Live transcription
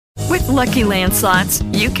Lucky Land Slots,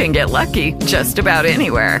 you can get lucky just about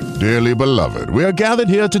anywhere. Dearly beloved, we are gathered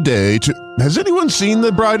here today to... Has anyone seen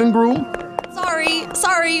the bride and groom?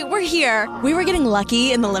 Sorry, we're here. We were getting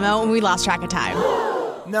lucky in the limo and we lost track of time.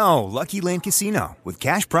 No, Lucky Land Casino, with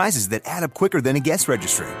cash prizes that add up quicker than a guest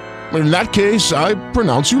registry. In that case, I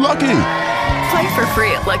pronounce you lucky. Play for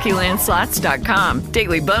free at LuckyLandSlots.com.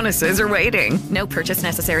 Daily bonuses are waiting. No purchase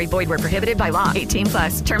necessary. Void where prohibited by law.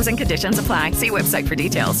 18+. Terms and conditions apply. See website for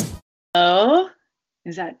details. Oh,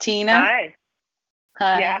 is that Tina? Hi.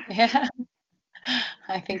 Hi. Yeah.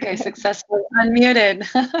 I think I successfully unmuted.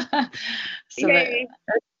 Yay.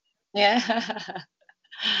 Yeah.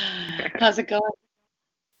 How's it going?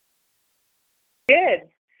 Good.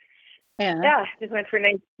 Yeah. Just went for a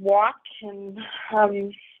nice walk and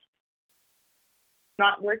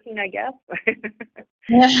not working, I guess.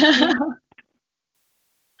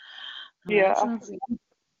 Yeah.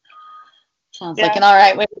 Sounds like an all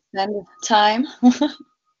right way to spend time.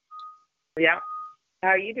 Yeah. How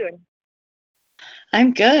are you doing?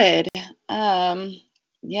 I'm good. I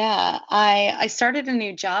started a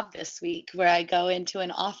new job this week where I go into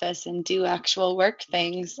an office and do actual work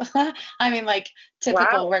things. I mean, like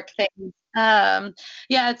typical work things.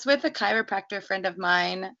 It's with a chiropractor friend of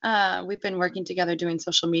mine. We've been working together doing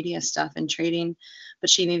social media stuff and trading, but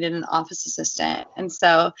she needed an office assistant. And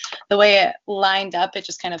so the way it lined up, it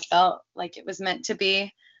just kind of felt like it was meant to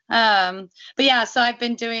be. So I've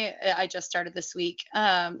been doing, I just started this week,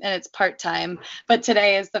 and it's part-time, but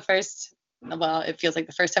today is it feels like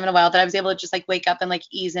the first time in a while that I was able to just like wake up and like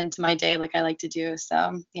ease into my day like I like to do.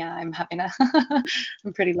 So yeah, I'm having a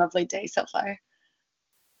pretty lovely day so far.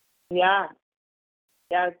 Yeah.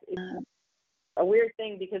 Yeah. It's a weird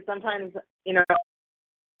thing because sometimes,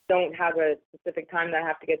 don't have a specific time that I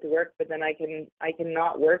have to get to work, but then I can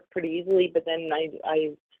not work pretty easily, but then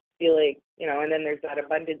I feel like, and then there's that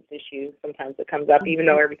abundance issue sometimes that comes up, even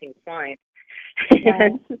though everything's fine.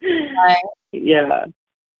 Right. Yeah.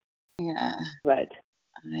 Yeah. But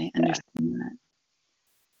I understand that.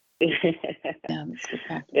 Yeah, that's good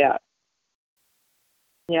practice. Yeah.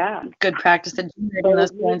 Yeah. Good practice at generating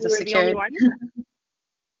those points of security.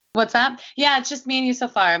 What's that? Yeah, it's just me and you so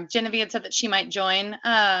far. Genevieve said that she might join,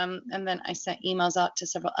 and then I sent emails out to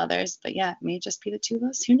several others. But yeah, it may just be the two of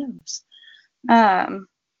us. Who knows?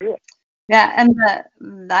 Yeah, and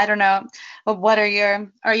I don't know. What are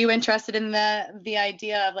you interested in the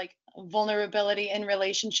idea of like vulnerability in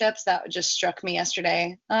relationships? That just struck me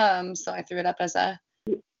yesterday. So I threw it up as a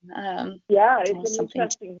it's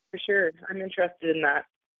interesting for sure. I'm interested in that.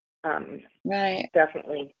 Right.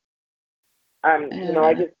 Definitely.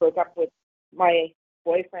 I just broke up with my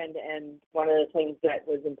boyfriend, and one of the things that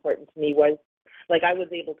was important to me was, like, I was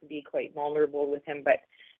able to be quite vulnerable with him, but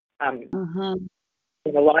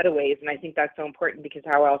in a lot of ways, and I think that's so important because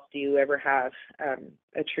how else do you ever have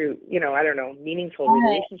a true, meaningful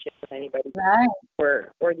relationship with anybody,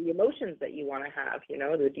 or the emotions that you want to have,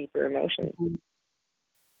 the deeper emotions.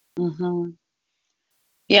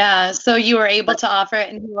 Yeah, so you were able to offer it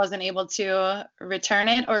and he wasn't able to return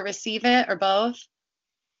it or receive it or both?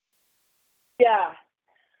 Yeah,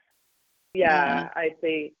 I'd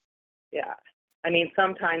say, yeah. I mean,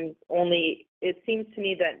 sometimes only, it seems to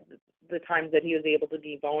me that the times that he was able to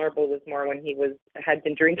be vulnerable was more when he had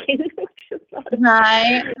been drinking, which is not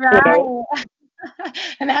right.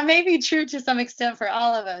 And that may be true to some extent for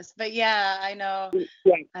all of us, but yeah, I know.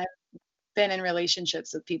 Yeah. I've been in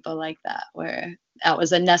relationships with people like that where that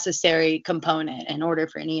was a necessary component in order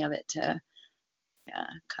for any of it to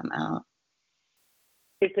come out.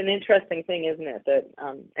 It's an interesting thing, isn't it? That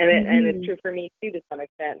and it's true for me too, to some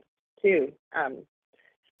extent too.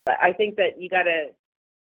 But I think that you got to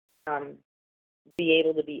be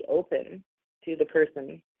able to be open to the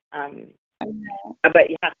person, but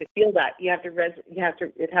you have to feel that. It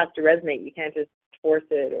has to resonate. You can't just force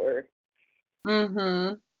it, or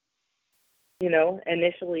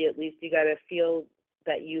initially at least you got to feel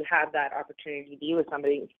that you have that opportunity to be with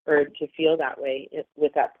somebody or to feel that way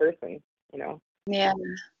with that person.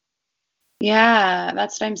 Yeah,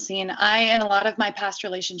 that's what I'm seeing. I, in a lot of my past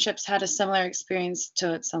relationships, had a similar experience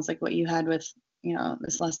to, it sounds like what you had with,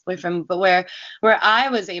 this last boyfriend, but where I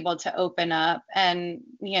was able to open up and,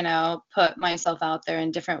 put myself out there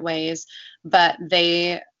in different ways, but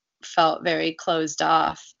they felt very closed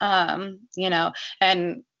off, and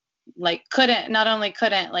like not only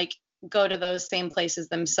couldn't like go to those same places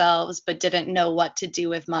themselves, but didn't know what to do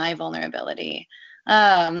with my vulnerability.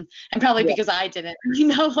 And probably because I didn't really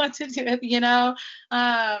know what to do with,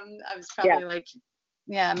 I was probably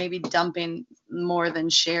maybe dumping more than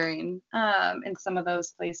sharing in some of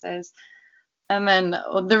those places. And then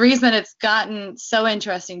the reason it's gotten so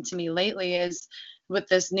interesting to me lately is with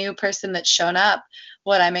this new person that's shown up,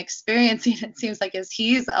 what I'm experiencing, it seems like, is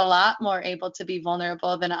he's a lot more able to be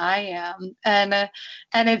vulnerable than I am. And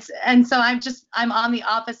so I'm on the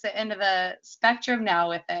opposite end of the spectrum now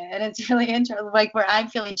with it. And it's really interesting, like where I'm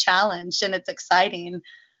feeling challenged and it's exciting.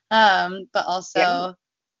 But also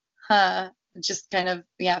just kind of,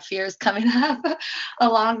 fears coming up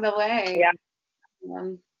along the way.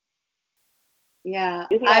 Yeah.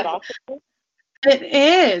 Isn't that awesome? It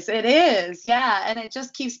is. Yeah. And it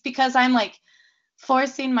just keeps, because I'm like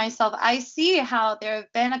forcing myself. I see how there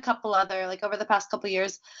have been a couple other, like over the past couple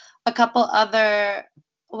years, a couple other,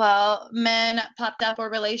 men popped up or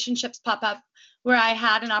relationships pop up where I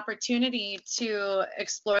had an opportunity to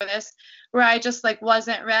explore this, where I just like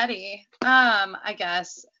wasn't ready, I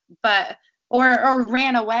guess, but or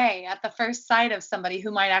ran away at the first sight of somebody who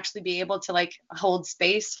might actually be able to like hold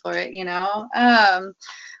space for it,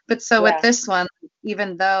 But so with this one,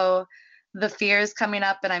 even though the fear is coming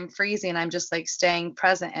up and I'm freezing, I'm just like staying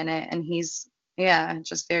present in it. And he's,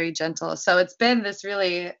 just very gentle. So it's been this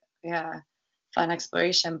really, fun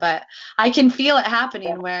exploration, but I can feel it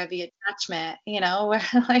happening where the attachment, where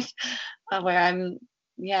like, where I'm,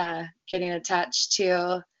 getting attached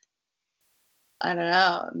to, I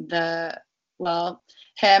don't know,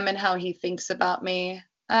 him and how he thinks about me.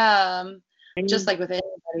 Just like with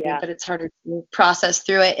anybody, but it's harder to process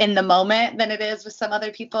through it in the moment than it is with some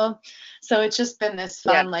other people. So it's just been this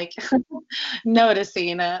fun, like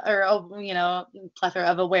noticing plethora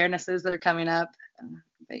of awarenesses that are coming up.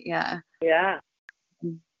 But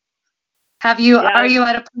have you? Are you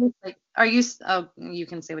at a place like? Are you? Oh, you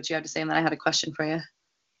can say what you have to say, and then I had a question for you.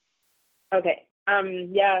 Okay. I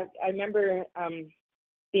remember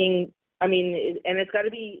being. I mean, and it's got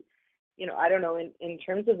to be. I don't know, in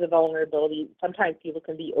terms of the vulnerability, sometimes people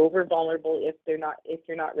can be over vulnerable if you're not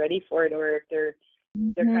ready for it, or if they're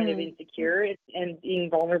kind of insecure and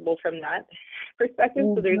being vulnerable from that perspective.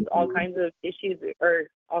 So there's all kinds of issues or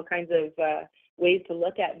all kinds of ways to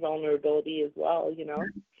look at vulnerability as well,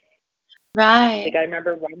 Right. Like I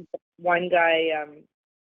remember one guy,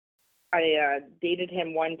 I dated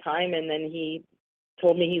him one time, and then he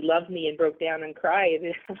told me he loved me and broke down and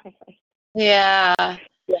cried. Yeah.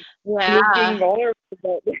 Being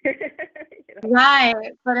vulnerable.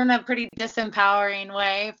 Right, but in a pretty disempowering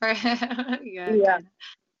way for That's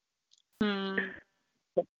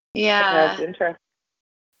interesting.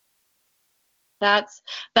 That's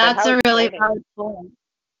a really valid point.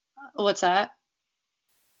 What's that?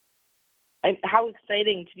 How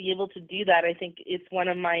exciting to be able to do that. I think it's one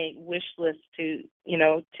of my wish lists to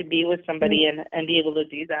be with somebody and be able to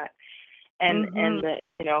do that. And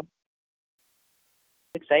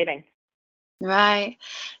exciting. Right.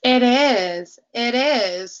 It is.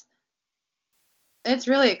 It's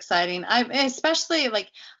really exciting. Especially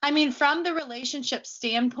from the relationship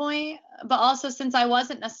standpoint, but also since I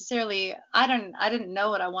wasn't necessarily, I didn't know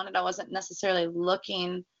what I wanted. I wasn't necessarily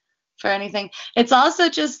looking for anything. It's also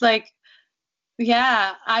just like,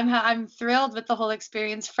 I'm thrilled with the whole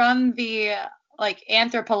experience from the like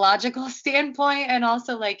anthropological standpoint, and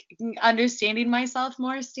also like understanding myself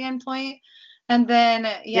more standpoint. And then,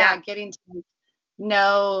 getting to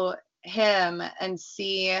know him and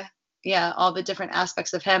see, all the different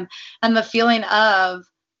aspects of him, and the feeling of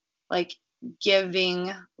like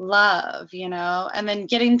giving love, and then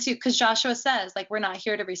getting to, because Joshua says, like, we're not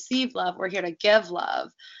here to receive love, we're here to give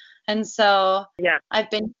love. And so I've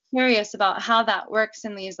been curious about how that works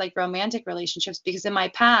in these like romantic relationships, because in my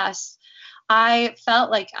past, I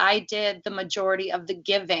felt like I did the majority of the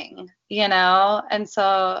giving, and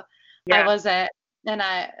so I wasn't,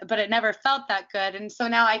 but it never felt that good. And so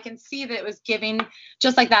now I can see that it was giving,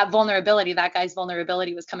 just like that vulnerability, that guy's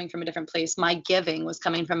vulnerability was coming from a different place. My giving was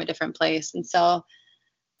coming from a different place. And so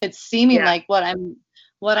it's seeming like what I'm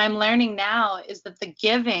learning now is that the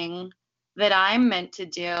giving that I'm meant to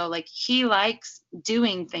do, like he likes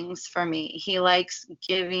doing things for me. He likes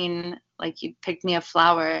giving, like you picked me a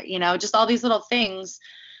flower, just all these little things.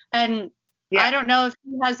 And I don't know if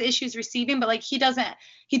he has issues receiving, but like he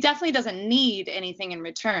definitely doesn't need anything in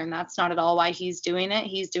return. That's not at all why he's doing it.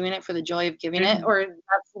 He's doing it for the joy of giving it, or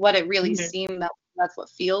that's what it really seemed. That's what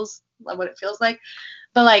it feels like.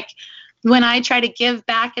 But like when I try to give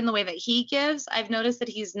back in the way that he gives, I've noticed that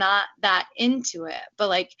he's not that into it. But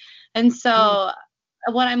like, and so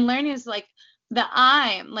what I'm learning is like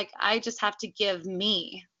I just have to give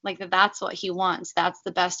me, like that's what he wants. That's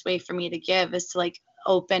the best way for me to give, is to like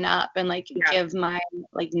open up and like give my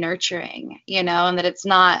like nurturing, and that it's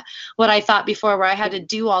not what I thought before, where I had to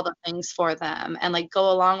do all the things for them and like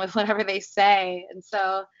go along with whatever they say. And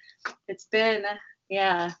so it's been,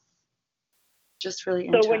 yeah, just really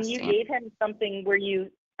So interesting. when you gave him something, were you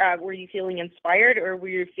feeling inspired, or were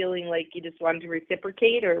you feeling like you just wanted to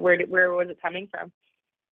reciprocate, or where was it coming from?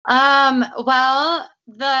 Well,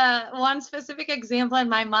 the one specific example in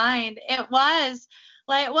my mind, it was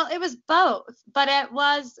like, well, it was both, but it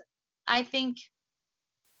was, I think,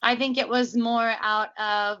 it was more out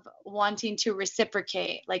of wanting to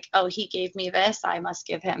reciprocate, like, oh, he gave me this, I must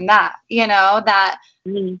give him that, that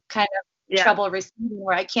kind of Yeah. trouble receiving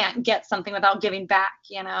where I can't get something without giving back,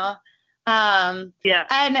 Um, Yeah.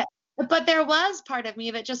 but there was part of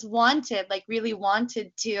me that just wanted, like, really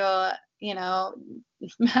wanted to, it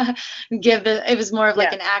was more of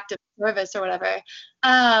like an act of service or whatever.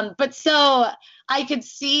 But so I could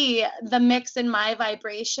see the mix in my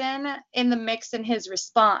vibration in the mix in his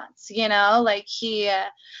response, like he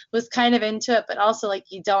was kind of into it, but also like,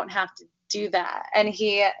 you don't have to do that. And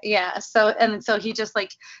so he just,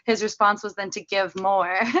 like, his response was then to give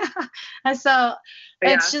more. And so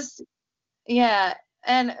it's just,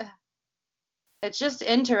 and it's just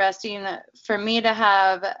interesting for me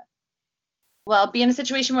to be in a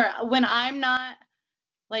situation where when I'm not,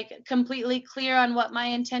 like, completely clear on what my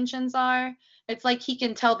intentions are, it's like he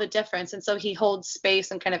can tell the difference. And so he holds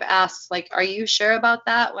space and kind of asks, like, are you sure about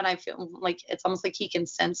that? When I feel like it's almost like he can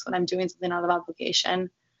sense when I'm doing something out of obligation.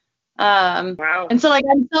 Wow. And so, like,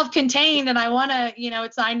 I'm self-contained, and I want to,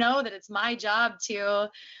 I know that it's my job to,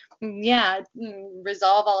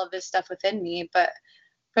 resolve all of this stuff within me. But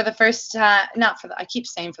for the first time, I keep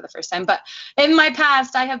saying for the first time, but in my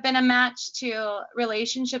past, I have been a match to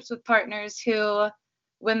relationships with partners who,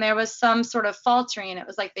 when there was some sort of faltering, it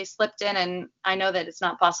was like they slipped in, and I know that it's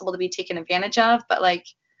not possible to be taken advantage of, but, like,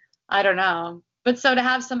 I don't know. But so to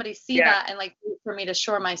have somebody see that and, like, for me to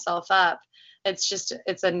shore myself up, it's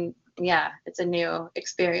a new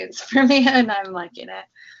experience for me, and I'm liking it.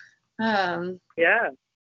 Yeah.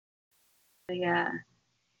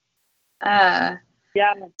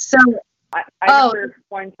 So I remember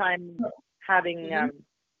one time having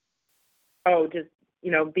just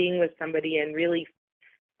being with somebody and really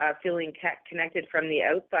feeling connected from the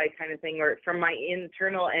outside kind of thing, or from my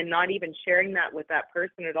internal, and not even sharing that with that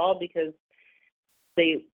person at all because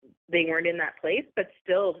they weren't in that place, but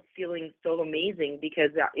still feeling so amazing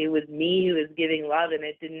because it was me who was giving love, and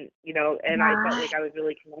it didn't, and I felt like I was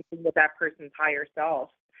really connecting with that person's higher self.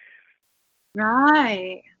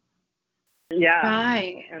 Right. Yeah.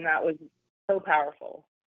 Right. And that was so powerful.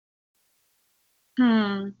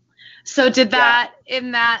 So did that,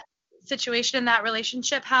 in that situation, in that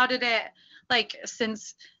relationship, how did it, like,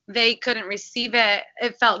 since they couldn't receive it,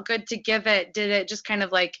 it felt good to give it, did it just kind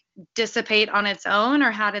of, like, dissipate on its own,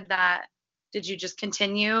 or how did you just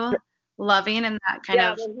continue loving in that kind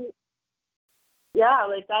of? Yeah,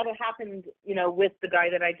 like that had happened, with the guy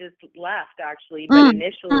that I just left, actually. But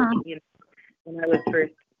initially, when I was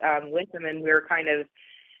first with him, and we were kind of,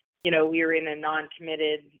 we were in a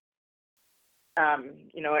non-committed,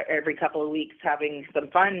 every couple of weeks having some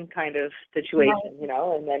fun kind of situation,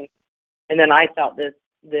 and then I felt this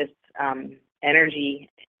energy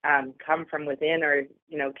come from within, or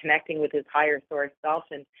connecting with his higher source self,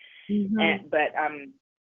 and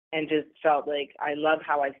just felt like I love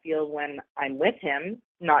how I feel when I'm with him.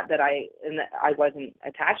 Not that I wasn't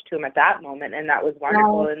attached to him at that moment, and that was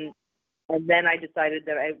wonderful. And then I decided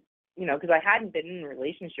that because I hadn't been in a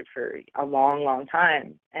relationship for a long, long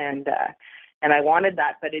time, and I wanted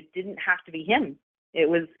that, but it didn't have to be him. It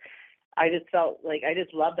was, I just felt like I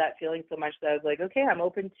just loved that feeling so much that I was like, okay, I'm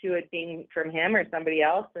open to it being from him or somebody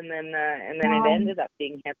else, and then it ended up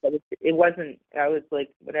being him. But it wasn't. I was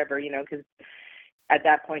like, whatever, because at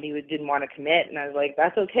that point he didn't want to commit, and I was like,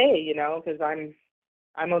 that's okay, because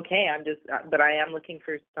I'm okay. I'm just, but I am looking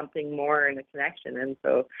for something more in a connection. And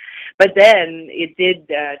so, but then it did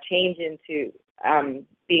change into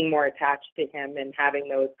being more attached to him and having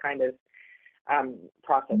those kind of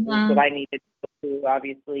processes that I needed to go through,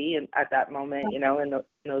 obviously, and at that moment, in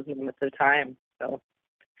those moments of time. So,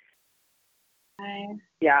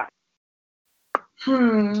 yeah.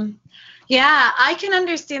 Yeah, I can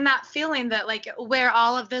understand that feeling, that, like, where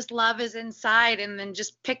all of this love is inside, and then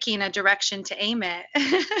just picking a direction to aim it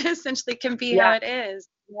essentially can be how it is,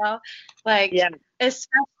 like,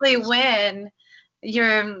 especially when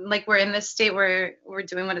you're, like, we're in this state where we're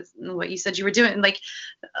doing what you said you were doing, like,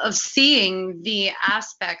 of seeing the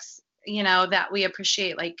aspects, that we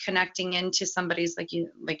appreciate, like connecting into somebody's, like you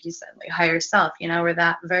said, like, higher self, or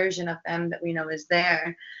that version of them that we know is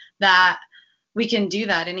there, that we can do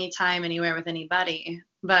that anytime, anywhere, with anybody.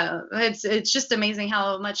 But it's just amazing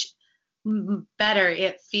how much better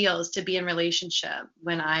it feels to be in relationship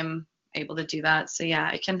when I'm able to do that. So yeah,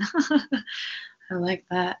 I can. I like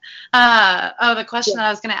that. The question that I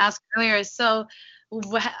was going to ask earlier is, so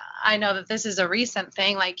I know that this is a recent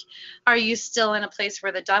thing. Like, are you still in a place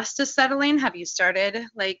where the dust is settling? Have you started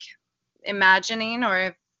like imagining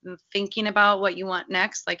or thinking about what you want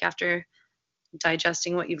next, like after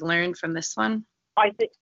digesting what you've learned from this one? I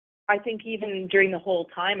think even during the whole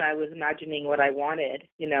time I was imagining what I wanted,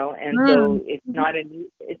 and so it's not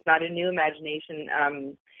a new imagination.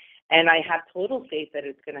 And I have total faith that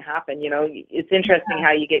it's going to happen. It's interesting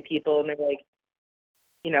how you get people and they're like,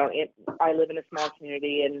 I live in a small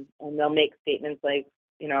community, and they'll make statements like,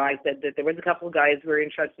 I said that there was a couple of guys who were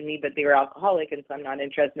interested in me, but they were alcoholic, and so I'm not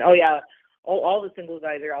interested. Oh yeah, all the single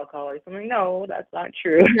guys are alcoholics. I'm like, no, that's not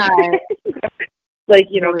true. No. Like,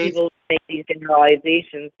 people make these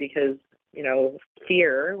generalizations because,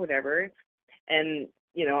 fear or whatever. And,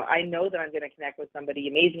 I know that I'm going to connect with somebody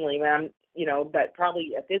amazingly when but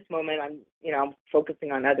probably at this moment I'm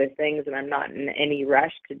focusing on other things and I'm not in any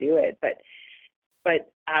rush to do it. But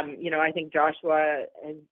I think Joshua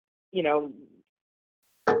has,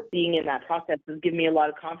 being in that process has given me a lot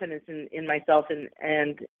of confidence in myself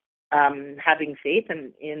and having faith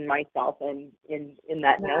in myself and in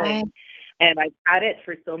that knowing. And I've had it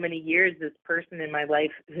for so many years. This person in my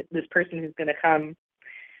life, this person who's going to come,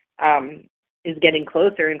 is getting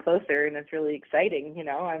closer and closer, and it's really exciting.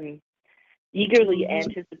 I'm eagerly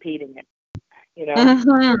anticipating it.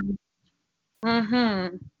 Mm-hmm.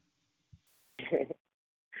 Mm-hmm.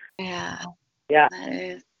 Yeah. Yeah. That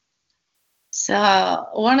is. So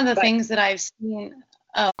one of the things that I've seen.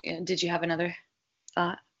 Oh, did you have another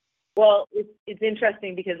thought? Well, it's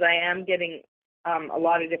interesting because I am getting a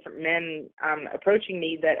lot of different men approaching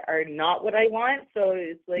me that are not what I want. So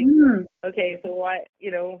it's like, okay, so what,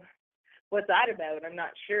 what's that about? I'm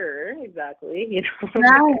not sure exactly,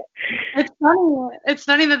 Right. It's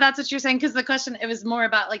funny that that's what you're saying, because the question, it was more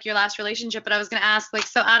about like your last relationship, but I was going to ask, like,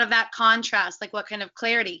 so out of that contrast, like what kind of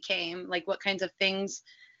clarity came, like what kinds of things,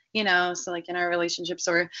 so like in our relationships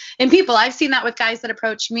or in people, I've seen that with guys that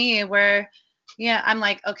approach me where, yeah, I'm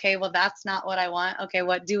like, okay, well, that's not what I want. Okay,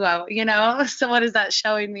 what do I, so what is that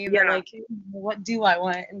showing me? Yeah. That, like, what do I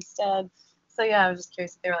want instead? So yeah, I was just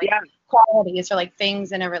curious if there were like qualities or like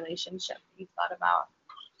things in a relationship that you thought about.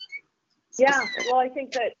 Yeah, well, I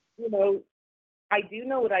think that, I do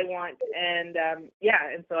know what I want, and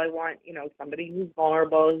and so I want, somebody who's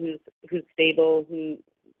vulnerable, who's stable,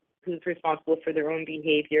 who's responsible for their own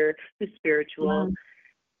behavior, who's spiritual,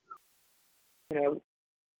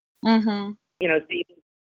 Mm-hmm.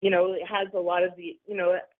 It has a lot of the,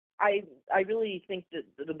 I really think that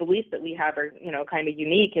the beliefs that we have are, kind of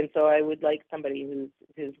unique, and so I would like somebody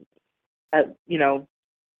who's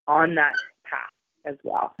on that path as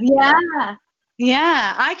well. Yeah.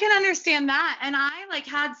 Yeah, I can understand that. And I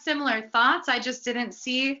had similar thoughts. I just didn't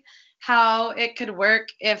see how it could work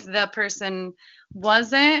if the person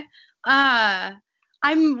wasn't.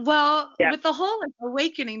 With the whole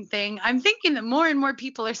awakening thing, I'm thinking that more and more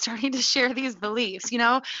people are starting to share these beliefs,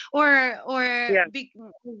 or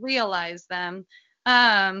realize them.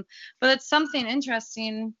 But it's something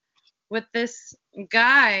interesting with this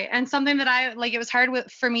guy, and something that it was hard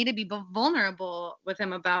for me to be vulnerable with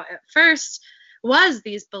him about at first was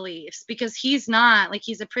these beliefs, because he's not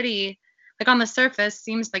he's a pretty, on the surface,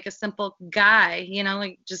 seems like a simple guy, he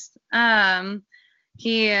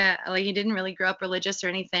didn't really grow up religious or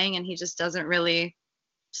anything, and he just doesn't really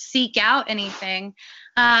seek out anything,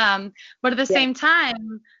 but at the same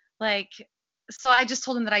time, so I just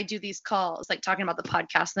told him that I do these calls, talking about the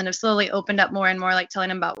podcast, and then I've slowly opened up more and more, telling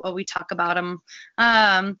him about what we talk about him.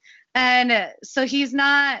 And so he's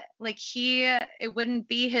not it wouldn't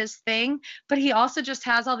be his thing, but he also just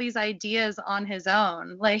has all these ideas on his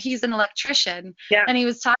own. He's an electrician, and he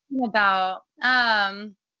was talking about,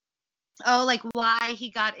 why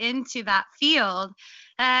he got into that field,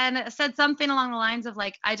 and said something along the lines of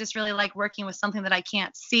I just really like working with something that I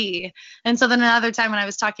can't see. And so then another time when I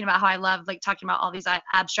was talking about how I love talking about all these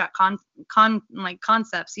abstract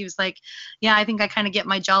concepts, he was like, yeah, I think I kind of get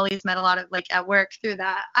my jollies met a lot of at work through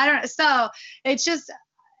that. I don't know. So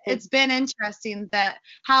it's been interesting that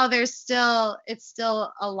how it's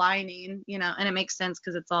still aligning, and it makes sense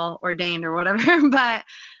because it's all ordained or whatever. But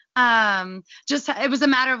just it was a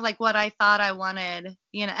matter of what I thought I wanted,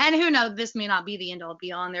 and who knows, this may not be the end all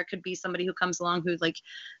be all, and there could be somebody who comes along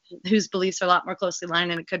whose beliefs are a lot more closely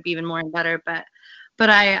aligned, and it could be even more and better. But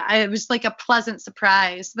I was a pleasant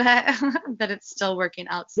surprise that that it's still working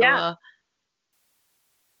out. So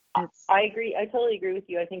I agree. I totally agree with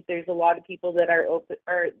you. I think there's a lot of people that are open,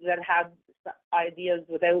 or that have ideas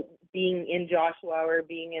without being in Joshua or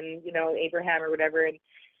being in, Abraham or whatever.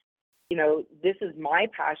 you know, this is my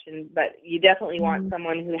passion, but you definitely want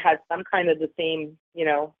someone who has some kind of the same, you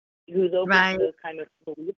know, who's open Right. to those kind of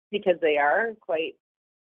beliefs, because they are quite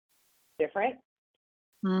different.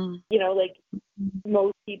 Mm. You know, like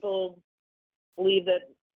most people believe that,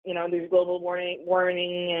 you know, there's global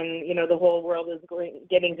warming and, you know, the whole world is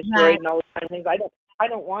getting destroyed Right. and all those kind of things. I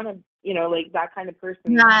don't want to, you know, like that kind of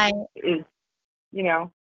person Right. is, you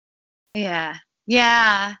know. Yeah.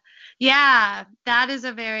 Yeah. Yeah. That's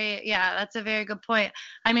a very good point.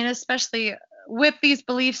 I mean, especially with these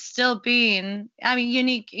beliefs still being, I mean,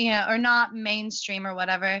 unique, you know, or not mainstream or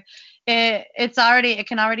whatever, it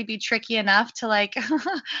can already be tricky enough to like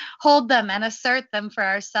hold them and assert them for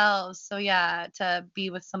ourselves. So yeah, to be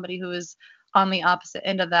with somebody who is on the opposite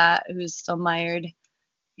end of that, who's still mired.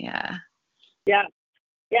 Yeah. Yeah.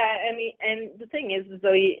 Yeah, I mean, and the thing is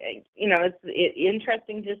though, you know, it's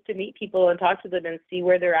interesting just to meet people and talk to them and see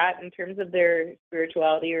where they're at in terms of their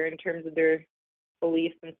spirituality or in terms of their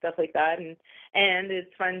beliefs and stuff like that. And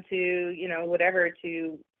it's fun to, you know, whatever,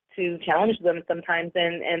 to challenge them sometimes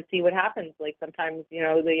and see what happens. Like sometimes, you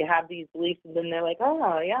know, they have these beliefs and then they're like,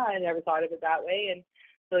 oh yeah, I never thought of it that way. And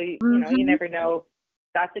so, you know, you never know.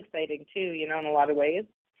 That's exciting too, you know, in a lot of ways.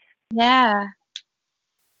 Yeah.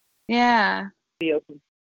 Yeah. Be open.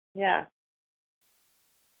 Yeah.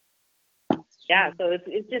 Yeah, so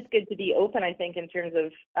it's just good to be open, I think, in terms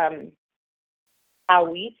of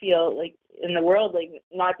how we feel like in the world, like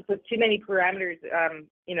not to put too many parameters,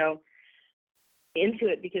 you know, into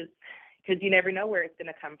it because you never know where it's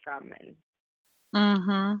going to come from, and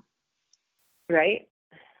right?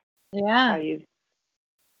 Yeah.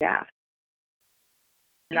 Yeah,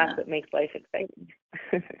 and that's what makes life exciting.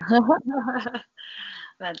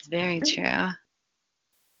 That's very true.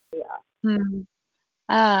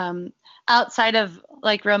 Yeah. Outside of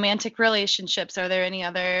like romantic relationships, are there any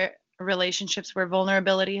other relationships where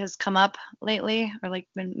vulnerability has come up lately, or like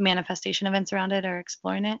been manifestation events around it, or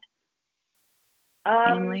exploring it?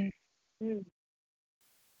 Namely?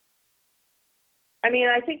 I mean,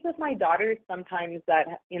 I think with my daughters sometimes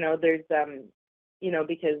that, you know, there's you know,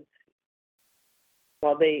 because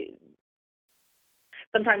well,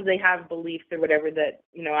 sometimes they have beliefs or whatever that,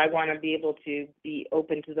 you know, I want to be able to be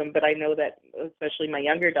open to them, but I know that especially my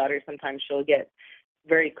younger daughter, sometimes she'll get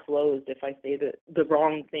very closed if I say the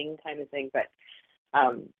wrong thing kind of thing. But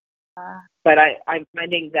I'm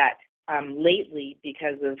finding that lately,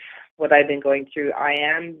 because of what I've been going through, I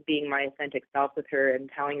am being my authentic self with her and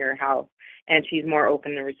telling her how, and she's more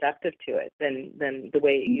open and receptive to it than the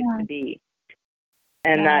way it used to be.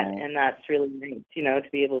 And that's really nice, you know, to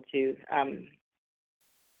be able to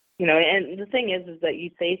you know, and the thing is that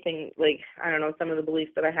you say things like, I don't know, some of the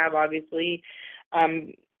beliefs that I have obviously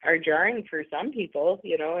are jarring for some people,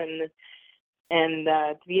 you know, and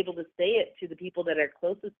to be able to say it to the people that are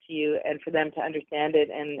closest to you and for them to understand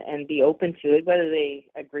it and be open to it, whether they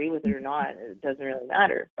agree with it or not, it doesn't really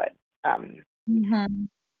matter. But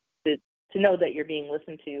to know that you're being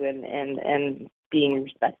listened to and being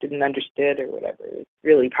respected and understood or whatever is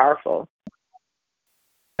really powerful.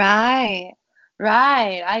 Right.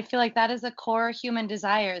 Right. I feel like that is a core human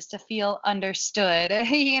desire, is to feel understood,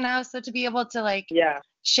 you know, so to be able to like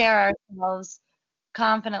share ourselves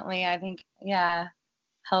confidently, I think,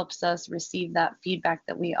 helps us receive that feedback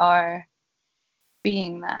that we are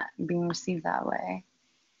being received that way.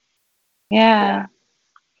 Yeah.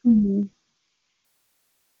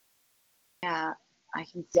 Yeah, I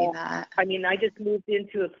can see that. I mean, I just moved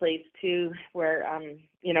into a place too where,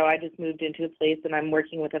 you know, I just moved into a place and I'm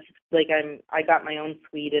working with I got my own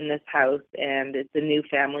suite in this house and it's a new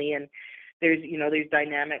family and there's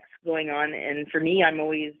dynamics going on. And for me,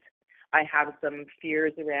 I have some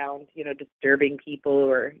fears around, you know, disturbing people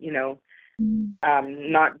or, you know,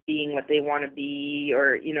 not being what they want to be,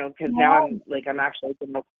 or, you know, because now I'm actually,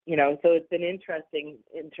 you know, so it's been interesting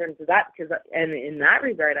in terms of that, and in that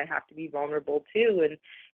regard, I have to be vulnerable too and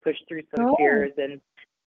push through some fears and,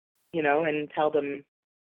 you know, and tell them,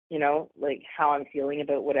 you know, like how I'm feeling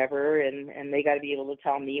about whatever, and they got to be able to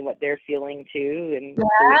tell me what they're feeling too, and so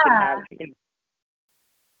we can have, you know,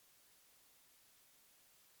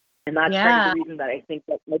 and that's part of the reason that I think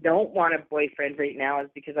that I don't want a boyfriend right now, is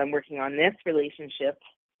because I'm working on this relationship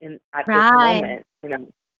at this moment, you know,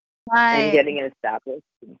 and getting it established.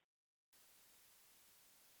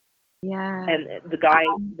 Yeah. And the guy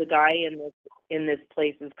in this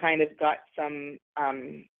place has kind of got some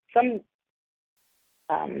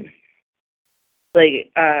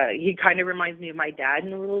he kind of reminds me of my dad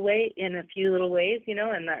in a few little ways, you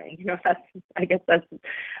know, and you know, I guess that's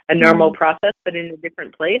a normal process, but in a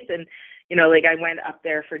different place. And, you know, like I went up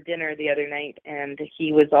there for dinner the other night and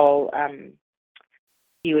he was all,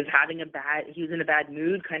 he was in a bad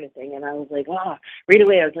mood kind of thing. And I was like, right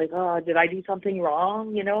away I was like, did I do something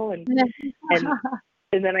wrong?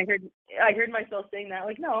 And then I heard myself saying that,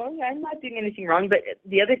 like, no, I'm not doing anything wrong. But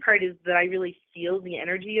the other part is that I really feel the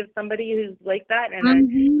energy of somebody who's like that.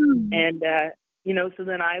 And so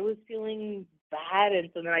then I was feeling bad. And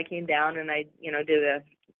so then I came down and I,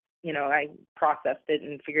 I processed it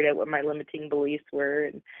and figured out what my limiting beliefs were.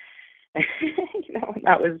 And,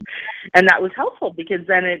 and that was helpful, because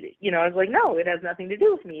then it, I was like, no, it has nothing to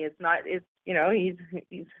do with me.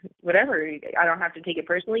 He's whatever. I don't have to take it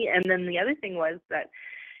personally. And then the other thing was that,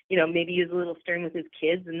 maybe he was a little stern with his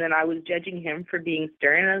kids, and then I was judging him for being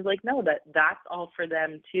stern. And I was like, no, that's all for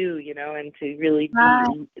them too, and to really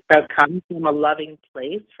come from a loving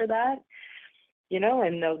place for that,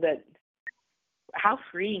 and know that how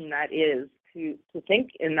freeing that is to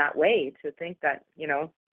think in that way, to think that,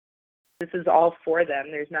 this is all for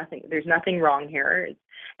them. There's nothing wrong here,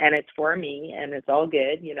 and it's for me, and it's all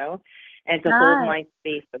good, and to hold my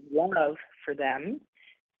space of love for them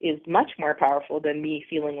is much more powerful than me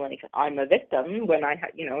feeling like I'm a victim when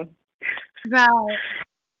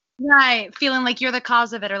Right. Feeling like you're the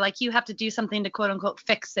cause of it, or like you have to do something to quote unquote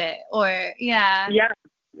fix it, or yeah.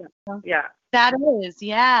 That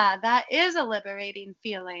is a liberating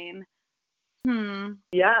feeling.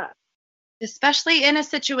 Yeah. Especially in a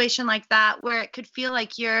situation like that where it could feel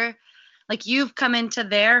like you've come into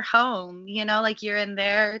their home, like you're in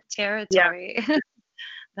their territory. Yeah.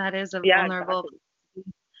 That is a vulnerable. Exactly.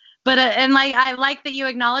 But and like I like that you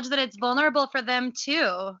acknowledge that it's vulnerable for them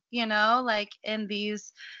too, like in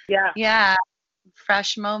these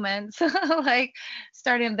fresh moments, like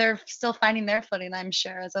they're still finding their footing, I'm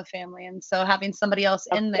sure, as a family, and so having somebody else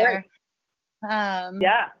in there,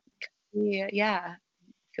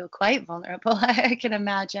 feel quite vulnerable, I can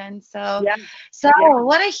imagine. So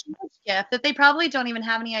what a huge gift that they probably don't even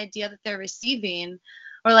have any idea that they're receiving,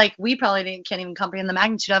 or like we probably can't even comprehend the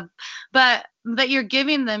magnitude of, but that you're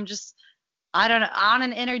giving them just, I don't know, on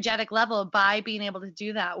an energetic level by being able to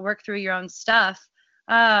do that, work through your own stuff,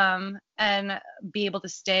 and be able to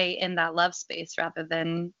stay in that love space rather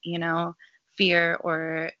than, fear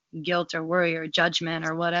or guilt or worry or judgment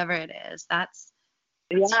or whatever it is. That's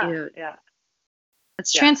huge. Yeah.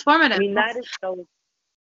 It's transformative. I mean, that is so,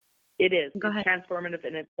 it is. Go ahead. Transformative,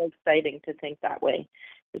 and it's so exciting to think that way.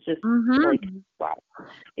 It's just like, wow.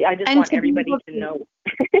 Yeah, I just want everybody to know.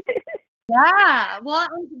 Yeah. Well,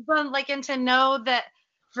 like, and to know that,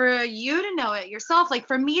 for you to know it yourself, like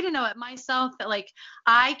for me to know it myself, that like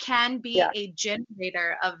I can be a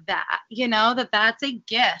generator of that, that's a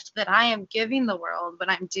gift that I am giving the world when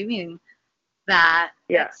I'm doing that.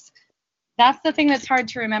 Yes. That's the thing that's hard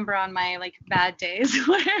to remember on my like bad days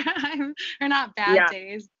or not bad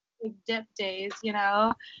days, like dip days,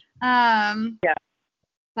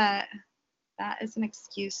 But that is an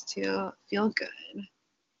excuse to feel good.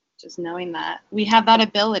 Just knowing that we have that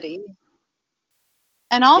ability.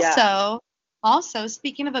 And also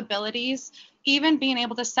speaking of abilities, even being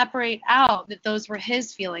able to separate out that those were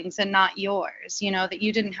his feelings and not yours, that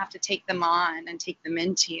you didn't have to take them on and take them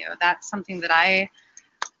into you. That's something that I,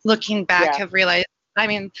 looking back, have realized. I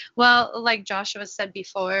mean, well, like Joshua said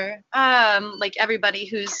before, like everybody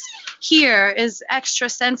who's here is extra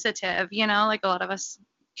sensitive, like a lot of us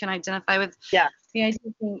can identify with the idea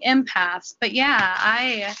of being empaths. But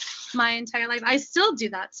my entire life, I still do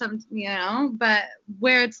that but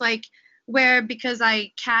where it's like, because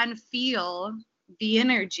I can feel the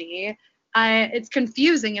energy, it's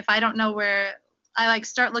confusing if I don't know where. I like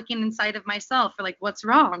start looking inside of myself for like what's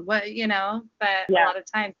wrong, but a lot of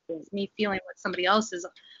times it's me feeling what somebody else is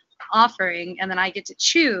offering, and then I get to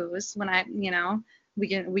choose when I,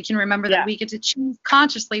 we can remember that we get to choose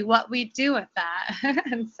consciously what we do with that.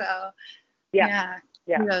 And so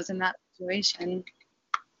kudos in that situation.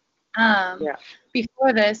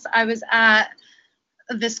 Before this, I was at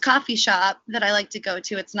this coffee shop that I like to go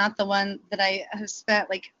to. It's not the one that I have spent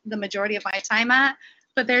like the majority of my time at,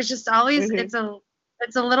 but there's just always it's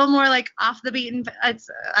a little more like off the beaten. It's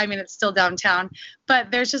still downtown,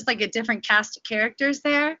 but there's just like a different cast of characters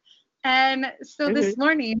there. And so this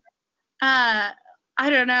morning, I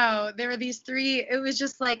don't know, there were these three. It was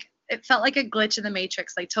just like, it felt like a glitch in the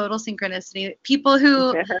matrix, like total synchronicity. People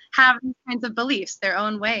who have these kinds of beliefs their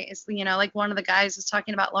own ways, like one of the guys was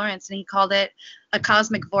talking about Lawrence, and he called it a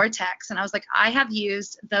cosmic vortex. And I was like, I have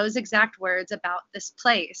used those exact words about this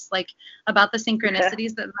place, like about the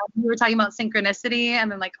synchronicities that we were talking about, synchronicity and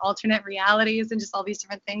then like alternate realities and just all these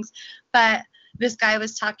different things. But this guy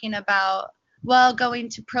was talking about, going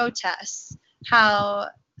to protests,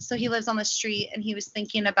 so he lives on the street, and he was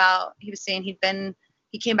saying he'd been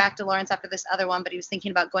he came back to Lawrence after this other one, but he was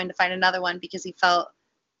thinking about going to find another one because he felt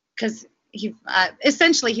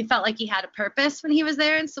essentially he felt like he had a purpose when he was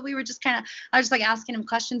there. And so we were just I was just like asking him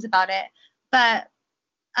questions about it. But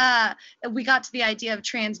we got to the idea of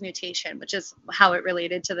transmutation, which is how it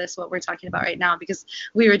related to what we're talking about right now, because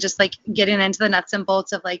we were just like getting into the nuts and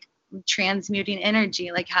bolts of like transmuting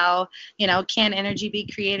energy, like how, can energy be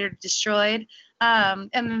created or destroyed? And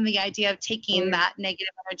then the idea of taking that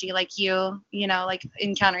negative energy, like like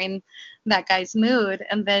encountering that guy's mood,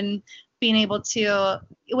 and then being able to,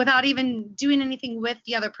 without even doing anything with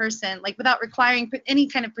the other person, like without requiring any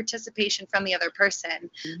kind of participation from the other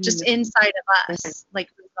person, just inside of us, like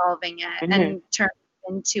resolving it and turning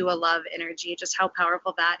into a love energy, just how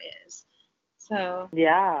powerful that is. So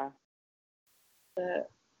yeah.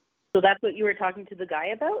 So that's what you were talking to the guy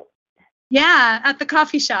about? Yeah, at the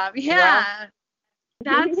coffee shop. Yeah.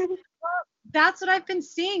 That's what I've been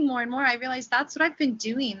seeing more and more. I realize that's what I've been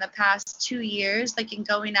doing the past 2 years, like in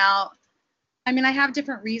going out. I mean, I have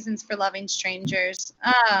different reasons for loving strangers.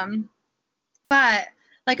 But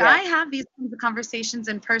like I have these kinds of conversations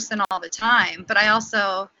in person all the time, but I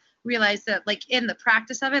also realize that like in the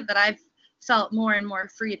practice of it, that I've felt more and more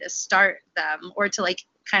free to start them, or to like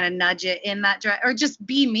kind of nudge it in that direction, or just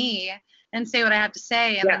be me and say what I have to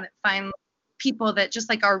say, and then find people that just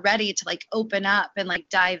like are ready to like open up and like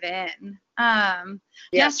dive in.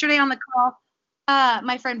 Yesterday on the call,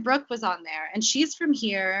 my friend Brooke was on there, and she's from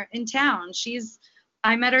here in town.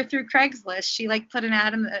 I met her through Craigslist. She like put an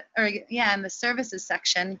ad in the services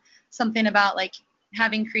section, something about like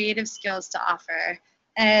having creative skills to offer,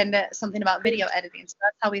 and something about video editing. So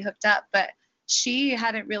that's how we hooked up. But she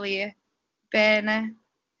hadn't really been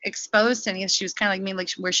exposed to any. She was kind of like me, like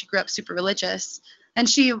where she grew up super religious, and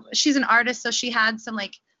she's an artist, so she had some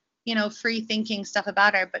like free thinking stuff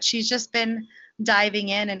about her, but she's just been diving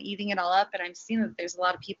in and eating it all up. And I've seen that there's a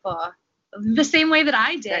lot of people the same way that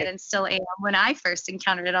I did, and still am when I first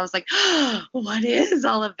encountered it. I was like, oh, what is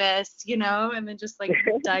all of this, and then just like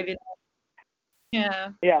diving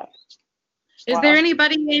in. Yeah. Is there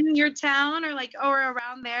anybody in your town or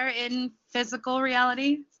around there in physical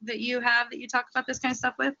reality that you talk about this kind of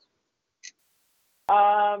stuff with?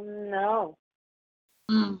 No.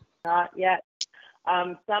 Not yet.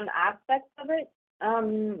 Some aspects of it,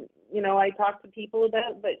 I talk to people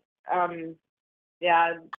about, but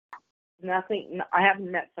nothing. I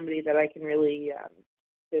haven't met somebody that I can really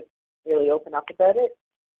just really open up about it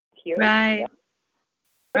here. Right.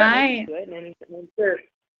 Right. Good, and I'm sure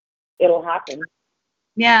it'll happen.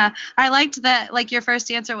 Yeah, I liked that. Like your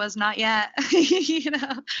first answer was not yet.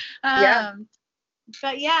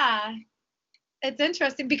 But yeah. It's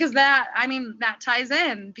interesting because that ties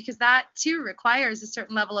in, because that too requires a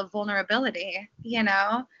certain level of vulnerability,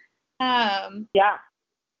 Yeah. Because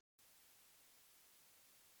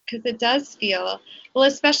it does feel, well,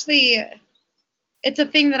 especially, it's a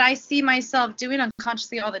thing that I see myself doing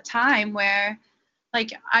unconsciously all the time, where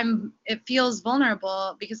like it feels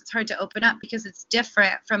vulnerable because it's hard to open up, because it's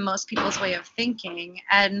different from most people's way of thinking.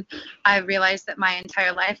 And I realized that my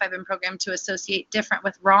entire life I've been programmed to associate different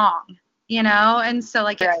with wrong. And so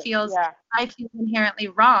like it feels, I feel inherently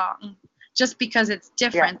wrong just because it's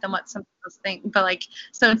different than what some people think. But like,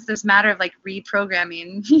 so it's this matter of like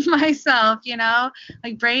reprogramming myself,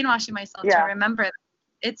 like brainwashing myself to remember that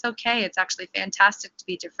it's okay. It's actually fantastic to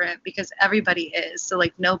be different, because everybody is. So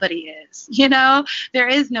like nobody is, there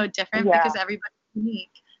is no different because everybody's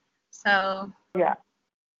unique. So. Yeah,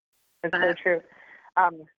 it's so true.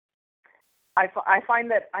 I find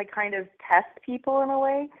that I kind of test people in a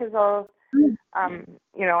way, because I'll,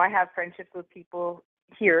 I have friendships with people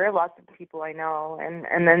here, lots of people I know,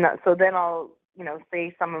 and then I'll,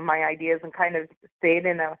 say some of my ideas and kind of say it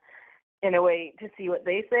in a way to see what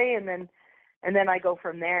they say, and then I go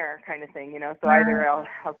from there, kind of thing, So either I'll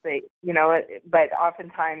say, but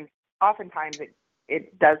oftentimes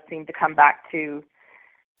it does seem to come back to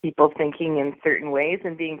people thinking in certain ways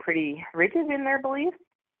and being pretty rigid in their beliefs.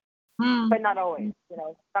 But not always,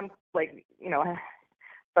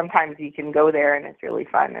 sometimes you can go there and it's really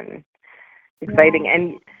fun and exciting.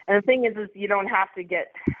 And the thing is you don't have to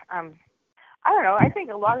get, I don't know, I think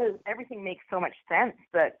everything makes so much sense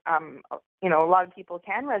that, a lot of people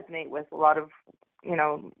can resonate with a lot of,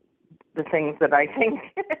 the things that I think,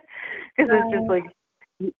 because it's just like,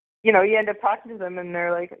 you end up talking to them and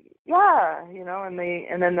they're like,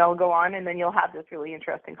 and then they'll go on, and then you'll have this really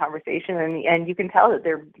interesting conversation, and you can tell that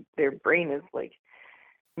their brain is like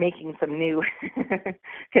making some new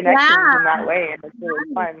connections in that way, and it's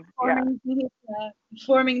really fun.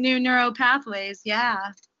 Forming new neural pathways.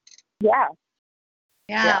 Yeah.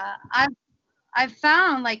 I've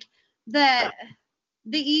found like that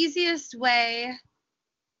the easiest way,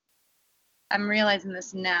 I'm realizing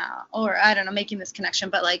this now, or I don't know, making this connection,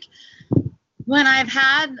 but like when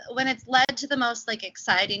it's led to the most like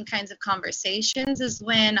exciting kinds of conversations is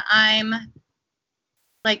when I'm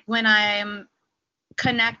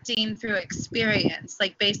connecting through experience,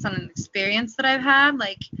 like based on an experience that I've had,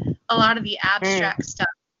 like a lot of the abstract stuff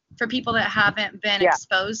for people that haven't been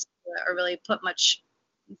exposed to it or really put much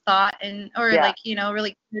thought in, or like, you know,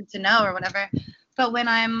 really good to know or whatever. But when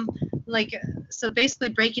I'm like, so basically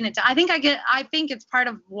breaking it down, I think it's part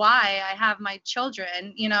of why I have my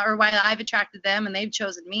children, you know, or why I've attracted them and they've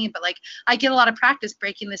chosen me. But like, I get a lot of practice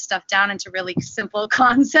breaking this stuff down into really simple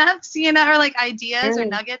concepts, you know, or like ideas or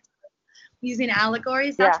nuggets, using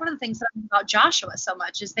allegories. That's one of the things that I love about Joshua so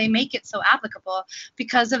much, is they make it so applicable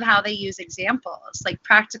because of how they use examples, like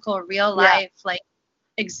practical, real life, like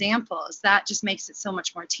examples. That just makes it so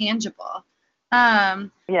much more tangible.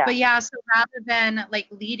 But yeah, so rather than like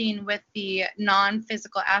leading with the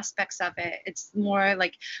non-physical aspects of it, it's more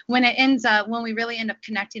like when we really end up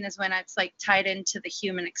connecting is when it's like tied into the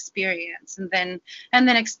human experience, and then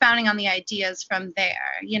expounding on the ideas from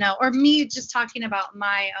there, you know, or me just talking about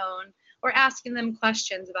my own, or asking them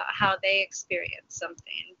questions about how they experience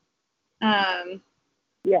something.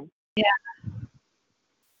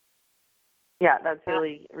 Yeah, that's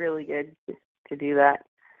really, really good to do that.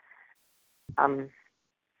 I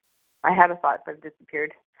had a thought but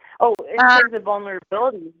disappeared. Oh, in terms of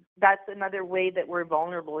vulnerability, that's another way that we're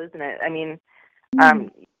vulnerable, isn't it? I mean,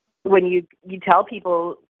 when you tell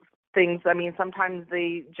people things, I mean, sometimes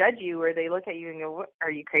they judge you or they look at you and go, "What,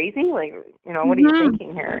 are you crazy? Like, you know, what are you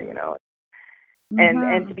thinking here?" You know,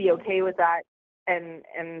 and to be okay with that, and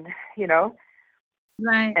you know,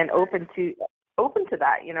 and open to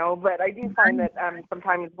that, you know. But I do find that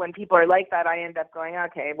sometimes when people are like that, I end up going,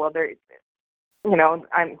 okay, well, they're, you know,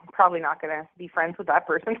 I'm probably not going to be friends with that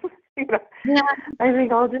person. You know, I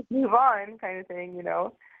think I'll just move on, kind of thing, you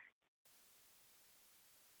know.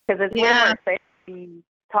 Because it's way more exciting to be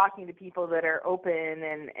talking to people that are open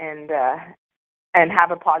and have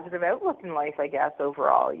a positive outlook in life, I guess,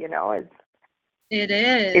 overall, you know.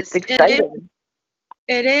 It's exciting.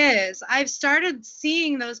 It is. I've started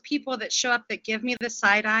seeing those people that show up that give me the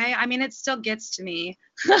side eye. I mean, it still gets to me.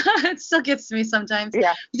 It still gets to me sometimes.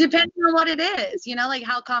 Yeah. Depending on what it is, you know, like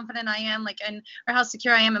how confident I am, like, or how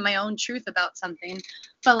secure I am in my own truth about something.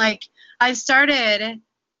 But like, I started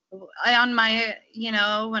on my, you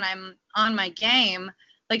know, when I'm on my game,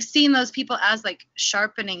 like seeing those people as like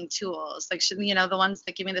sharpening tools, like, you know, the ones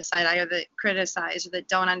that give me the side eye or that criticize or that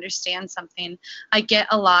don't understand something. I get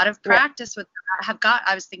a lot of practice with that.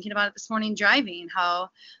 I was thinking about it this morning driving, how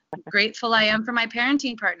grateful I am for my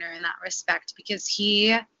parenting partner in that respect, because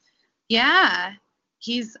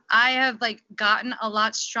I have like gotten a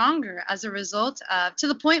lot stronger as a result of, to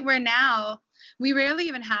the point where now we rarely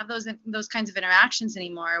even have those kinds of interactions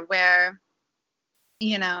anymore, where,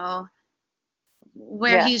 you know,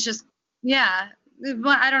 where he's just, where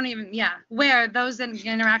those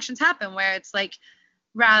interactions happen, where it's like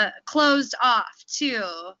rather closed off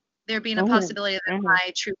to there being a possibility that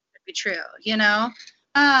my truth could be true, you know?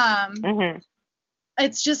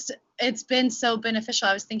 It's been so beneficial.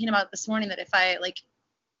 I was thinking about it this morning that if I like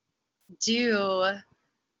do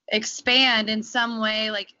expand in some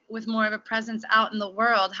way, like with more of a presence out in the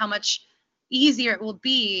world, how much easier it will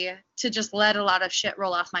be to just let a lot of shit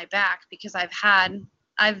roll off my back, because I've gotten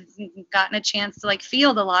a chance to like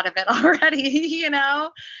field a lot of it already, you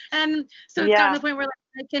know? And so it's gotten to the point where like,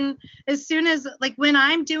 I can, as soon as like when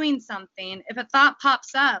I'm doing something, if a thought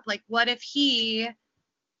pops up, like what if he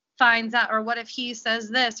finds out, or what if he says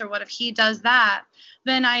this, or what if he does that,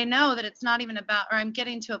 then I know that it's not even about, or I'm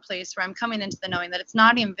getting to a place where I'm coming into the knowing that it's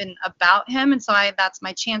not even about him. And so that's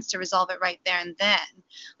my chance to resolve it right there and then,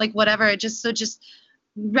 like whatever, just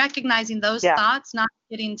recognizing those thoughts, not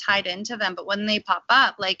getting tied into them. But when they pop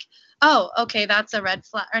up, like, oh, okay, that's a red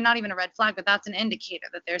flag, or not even a red flag, but that's an indicator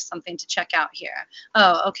that there's something to check out here.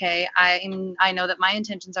 Oh, okay, I know that my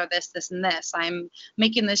intentions are this, this, and this. I'm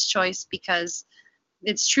making this choice because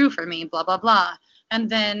it's true for me, blah, blah, blah. And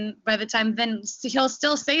then by the time, then he'll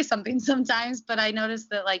still say something sometimes, but I noticed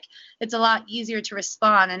that like it's a lot easier to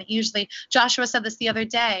respond. And usually Joshua said this the other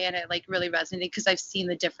day, and it like really resonated, because I've seen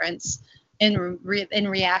the difference in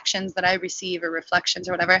reactions that I receive, or reflections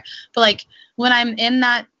or whatever. But like when I'm in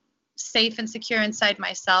that safe and secure inside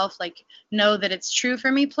myself, like know that it's true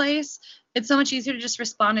for me place, it's so much easier to just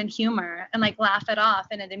respond in humor and like laugh it off,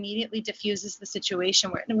 and it immediately diffuses the situation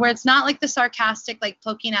where it's not like the sarcastic, like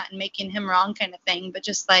poking at and making him wrong kind of thing, but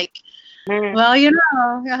just like, well, you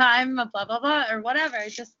know, I'm a blah, blah, blah, or whatever.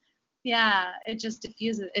 It just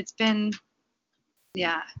diffuses. It's been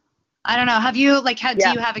Yeah. I don't know. Have you do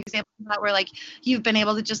Yeah. you have examples of that where like you've been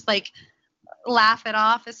able to just like laugh it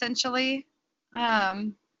off essentially? Yeah.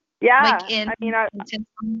 Like in I mean, intense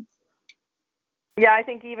moments? yeah, I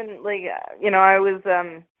think even like,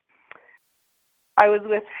 I was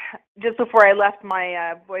with, just before I left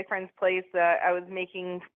my boyfriend's place, I was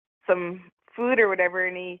making some food or whatever,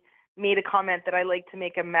 and he made a comment that I like to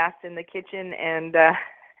make a mess in the kitchen, and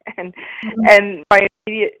and and my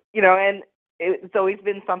immediate, and it's always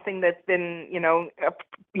been something that's been,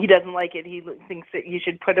 he doesn't like it. He thinks that you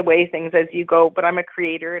should put away things as you go, but I'm a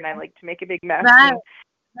creator, and I like to make a big mess. Right.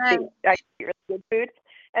 And I eat really good food.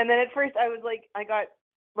 And then at first I was like,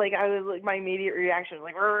 my immediate reaction was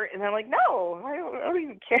like, and I'm like, no, I don't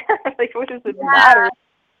even care. Like, what does it matter?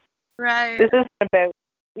 Right. This isn't about,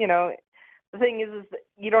 the thing is that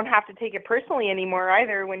you don't have to take it personally anymore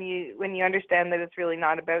either when you understand that it's really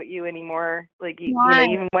not about you anymore. Like,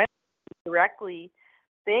 even when directly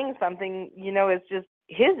saying something, it's just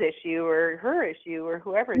his issue or her issue or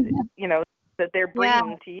whoever, that they're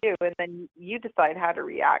bringing to you, and then you decide how to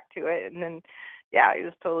react to it. And then, it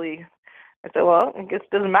was totally, I said, well, I guess it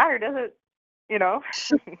doesn't matter, does it?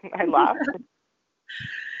 I laughed.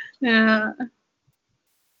 Yeah.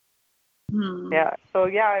 Yeah. So,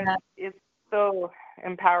 it's so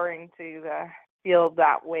empowering to feel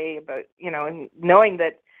that way about, and knowing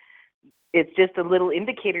that it's just a little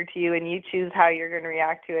indicator to you, and you choose how you're going to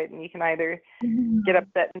react to it. And you can either get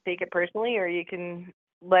upset and take it personally, or you can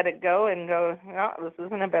let it go and go, no, this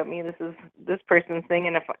isn't about me. This is this person's thing.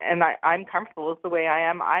 And I'm comfortable with the way I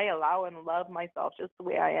am. I allow and love myself just the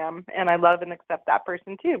way I am. And I love and accept that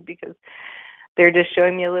person too, because they're just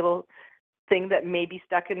showing me a little thing that may be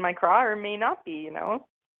stuck in my craw or may not be,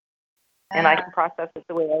 and I can process it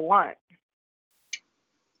the way I want.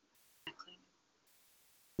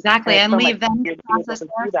 Exactly. And leave them to process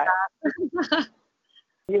that.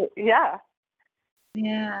 Yeah.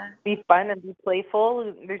 Yeah. Be fun and be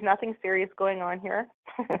playful. There's nothing serious going on here.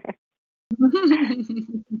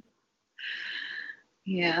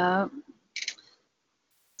 Yeah.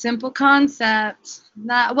 Simple concept.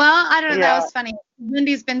 I don't know. That was funny.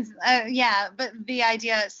 Wendy's been, but the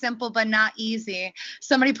idea is simple but not easy.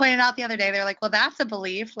 Somebody pointed out the other day, they're like, well, that's a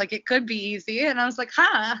belief. Like, it could be easy. And I was like,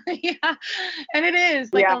 yeah. And it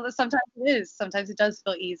is. Like, sometimes it is. Sometimes it does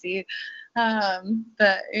feel easy.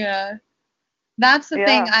 But yeah. That's the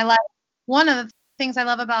thing I like. One of the things I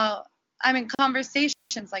love about,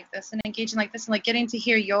 conversations like this and engaging like this and like getting to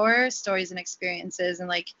hear your stories and experiences and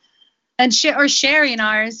like, and sharing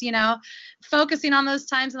ours, focusing on those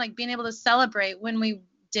times and like being able to celebrate when we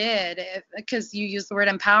did, because you used the word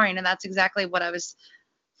empowering, and that's exactly what I was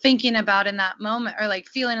thinking about in that moment, or like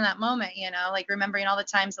feeling in that moment, like remembering all the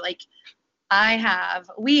times that like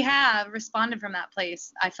we have responded from that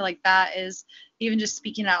place. I feel like that is, even just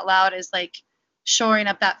speaking out loud is like shoring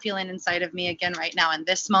up that feeling inside of me again right now in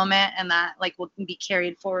this moment, and that like will be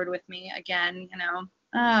carried forward with me again,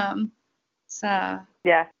 so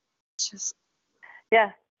yeah. Just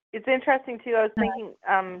It's interesting too. I was thinking,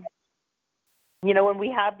 when we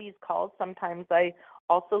have these calls, sometimes I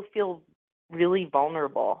also feel really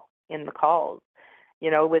vulnerable in the calls,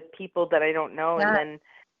 with people that I don't know,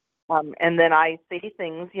 and then I say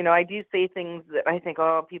things. I do say things that I think,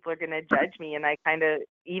 oh, people are going to judge me, and I kind of,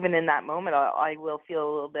 even in that moment, I will feel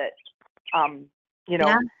a little bit,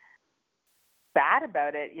 bad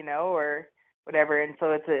about it, or whatever. And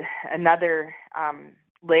so it's another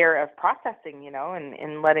layer of processing,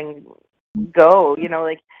 and letting go,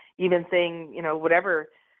 like even saying, whatever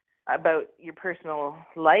about your personal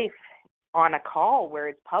life on a call where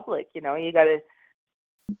it's public, you got to,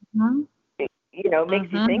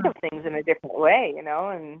 makes you think of things in a different way,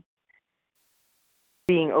 and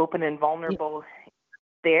being open and vulnerable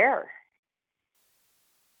there.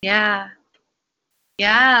 Yeah.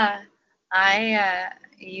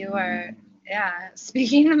 You are,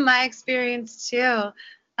 speaking of my experience too,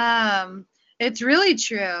 it's really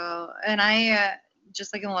true. And I,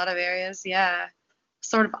 just like in a lot of areas,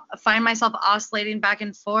 sort of find myself oscillating back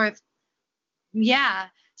and forth. Yeah,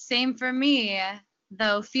 same for me,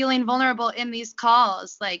 though, feeling vulnerable in these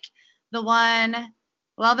calls, like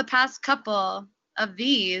the past couple of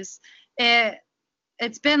these,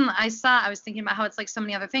 it's been, I was thinking about how it's like so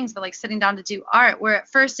many other things, but like sitting down to do art, where at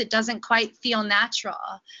first it doesn't quite feel natural,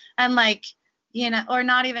 and like, or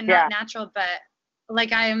not even not natural, but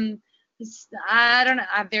like I don't know,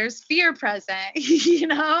 there's fear present,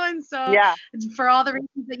 and so for all the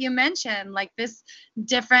reasons that you mentioned, like this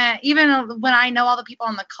different, even when I know all the people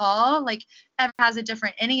on the call, like Ev has a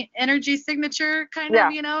different energy signature kind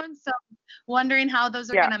of, and so wondering how those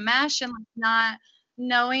are going to mesh and like not,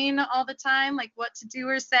 knowing all the time, like what to do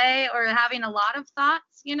or say, or having a lot of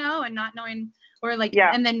thoughts, and not knowing, or like,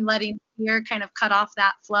 and then letting fear kind of cut off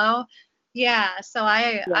that flow. Yeah. So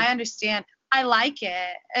I understand. I like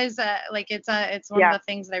it as it's one of the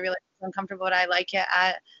things that I really feel uncomfortable, but I like it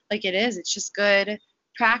like it is. It's just good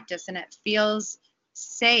practice, and it feels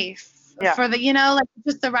safe for the, like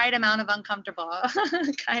just the right amount of uncomfortable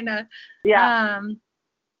kind of. Yeah.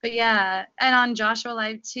 But yeah, and on Joshua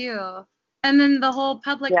Live too. And then the whole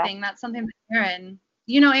public thing, that's something that Erin,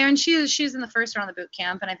 Erin, she's in the first round of the boot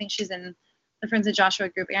camp, and I think she's in the Friends of Joshua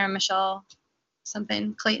group, Erin Michelle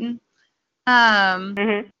something, Clayton.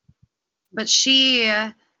 But she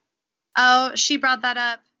brought that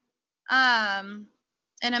up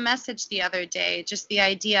in a message the other day, just the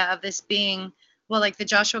idea of this being, like the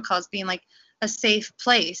Joshua calls being like a safe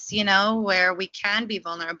place, where we can be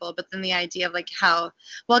vulnerable, but then the idea of like how,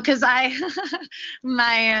 because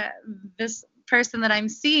this person that I'm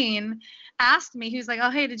seeing asked me, he was like,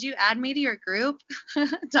 oh, hey, did you add me to your group?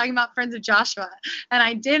 Talking about Friends of Joshua. And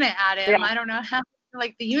I didn't add him. I don't know how,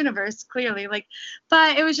 like the universe clearly, like,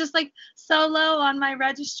 but it was just like so low on my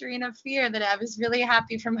registering of fear that I was really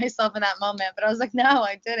happy for myself in that moment. But I was like, no,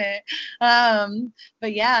 I didn't.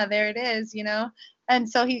 But yeah, there it is, And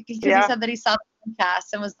so he said that he saw the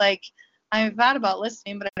podcast and was like, I thought about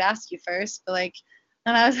listening, but I'd ask you first. But like,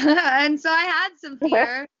 and I was, and so I had some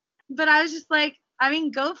fear, but I was just like, I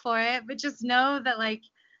mean, go for it, but just know that like,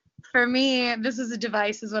 for me, this is a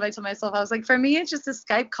device, is what I told myself. I was like, for me, it's just a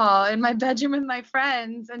Skype call in my bedroom with my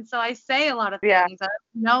friends. And so I say a lot of things. I don't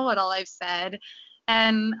know what all I've said,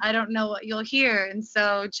 and I don't know what you'll hear. And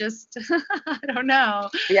so just, I don't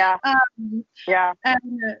know. Yeah.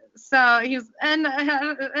 And so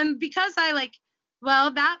and because I like,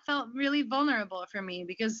 that felt really vulnerable for me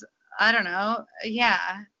because I don't know.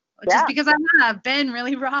 Just because I've been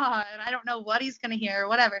really raw and I don't know what he's going to hear or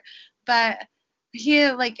whatever. But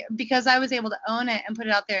because I was able to own it and put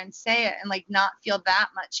it out there and say it and like not feel that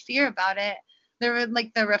much fear about it, there were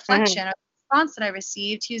like the reflection or response that I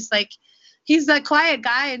received. He's a quiet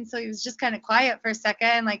guy, and so he was just kind of quiet for a second,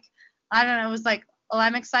 and like I don't know, it was like,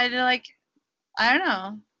 I'm excited to like, I don't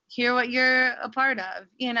know, hear what you're a part of,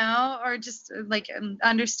 or just like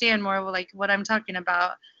understand more of like what I'm talking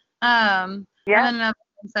about. And then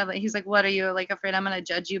said, like, he's like, what are you like afraid I'm gonna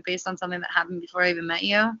judge you based on something that happened before I even met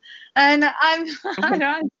you? And I'm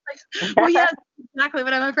like, well, yeah, exactly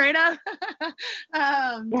what I'm afraid of.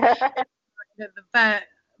 But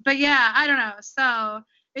yeah, I don't know. So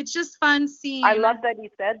it's just fun seeing. I love that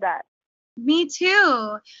he said that. Me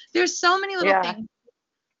too. There's so many little things.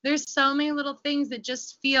 There's so many little things that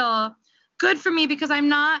just feel good for me because I'm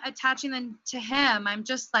not attaching them to him. I'm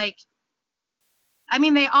just like, I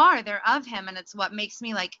mean, they're of him, and it's what makes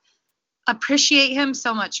me like appreciate him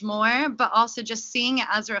so much more, but also just seeing it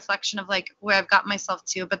as a reflection of like where I've got myself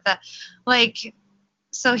to. But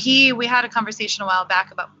we had a conversation a while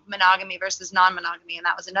back about monogamy versus non-monogamy, and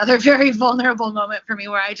that was another very vulnerable moment for me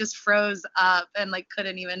where I just froze up and like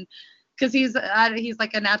couldn't even, because he's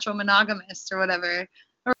like a natural monogamist or whatever,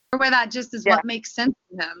 or where that just is what makes sense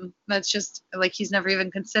to him. That's just like he's never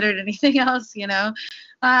even considered anything else,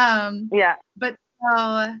 But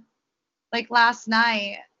so, like last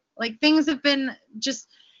night, like things have been just,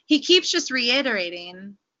 he keeps just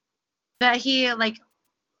reiterating that he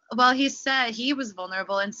said he was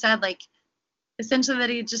vulnerable and said like, essentially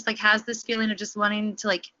that he just like has this feeling of just wanting to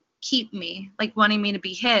like keep me, like wanting me to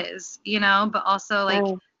be his, but also like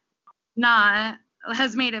not,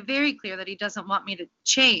 has made it very clear that he doesn't want me to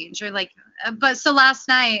change or like, but so last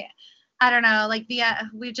night, I don't know, like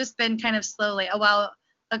we've just been kind of slowly,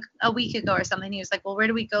 a week ago or something, he was like, well, where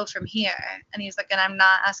do we go from here? And he's like, and I'm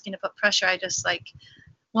not asking to put pressure. I just like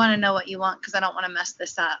want to know what you want because I don't want to mess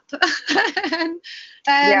this up. and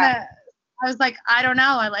I was like, I don't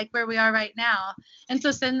know. I like where we are right now. And so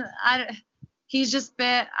since he's just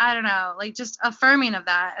been, I don't know, like just affirming of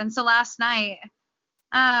that. And so last night,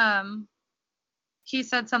 he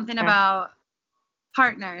said something about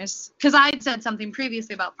partners, because I'd said something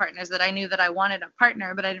previously about partners that I knew that I wanted a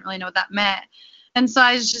partner, but I didn't really know what that meant. And so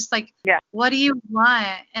I was just like, what do you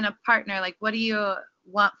want in a partner? Like, what do you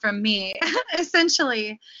want from me,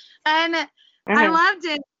 essentially? And I loved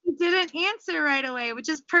it. He didn't answer right away, which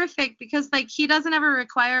is perfect because, like, he doesn't ever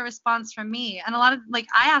require a response from me. And a lot of, like,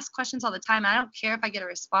 I ask questions all the time. I don't care if I get a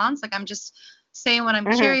response. Like, I'm just saying what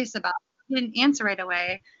I'm curious about. He didn't answer right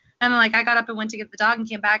away. And, like, I got up and went to get the dog and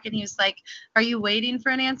came back, and he was like, are you waiting for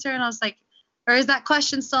an answer? And I was like, or is that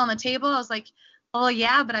question still on the table? I was like, oh,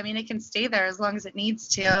 yeah, but I mean, it can stay there as long as it needs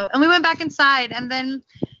to. And we went back inside, and then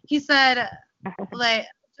he said, like,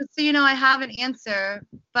 just so you know, I have an answer,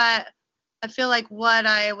 but I feel like what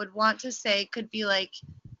I would want to say could be like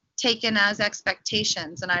taken as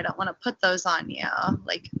expectations, and I don't want to put those on you.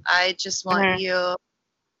 Like, I just want you,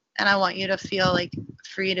 and I want you to feel like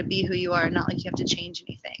free to be who you are, not like you have to change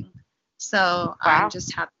anything. So I'm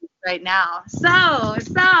just happy right now. So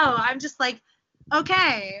I'm just like,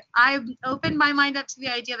 okay, I've opened my mind up to the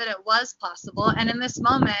idea that it was possible. And in this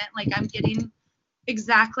moment, like, I'm getting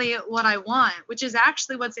exactly what I want, which is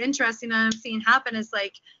actually what's interesting and I'm seeing happen is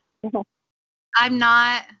like, I'm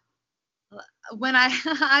not, when I,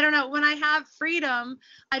 I don't know, when I have freedom,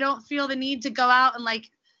 I don't feel the need to go out and like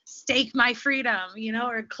stake my freedom, you know,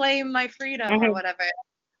 or claim my freedom or whatever.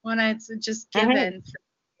 When it's just given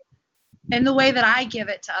in the way that I give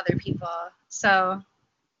it to other people. So,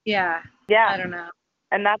 yeah, I don't know.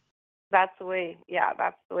 And that's the way,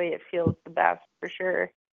 that's the way it feels the best for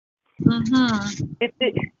sure.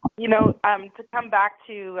 You know, to come back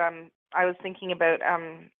to, I was thinking about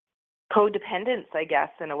codependence, I guess,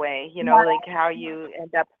 in a way, you know, like how you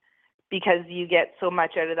end up, because you get so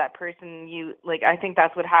much out of that person, you, like, I think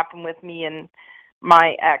that's what happened with me and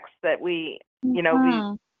my ex, that we, you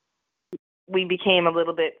know, we became a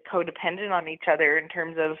little bit codependent on each other in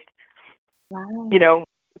terms of, you know,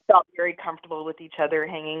 felt very comfortable with each other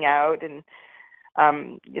hanging out, and,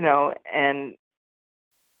 you know, and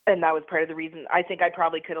that was part of the reason. I think I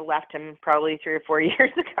probably could have left him probably 3 or 4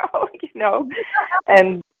 years ago, you know,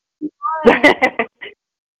 and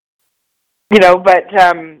you know, but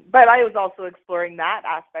I was also exploring that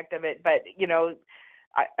aspect of it. But, you know,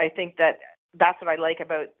 I think that that's what I like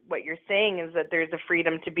about what you're saying, is that there's a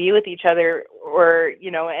freedom to be with each other, or,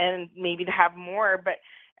 you know, and maybe to have more. But,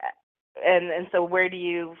 and so where do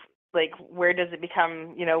you, like, where does it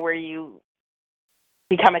become, you know, where you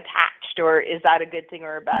become attached, or is that a good thing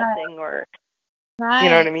or a bad thing, or, you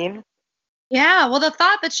know what I mean? Yeah, well, the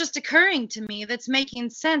thought that's just occurring to me that's making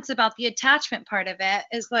sense about the attachment part of it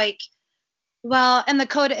is like, well, and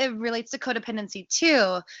it relates to codependency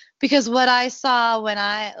too, because what I saw when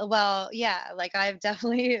like I've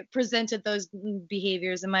definitely presented those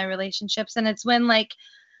behaviors in my relationships, and it's when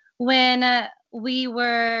we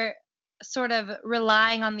were sort of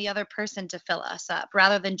relying on the other person to fill us up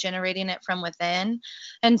rather than generating it from within.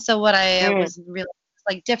 And so what I was really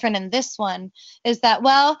like different in this one is that,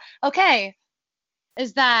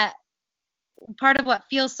 is that part of what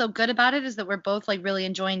feels so good about it is that we're both like really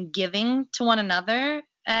enjoying giving to one another.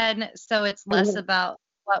 And so it's less about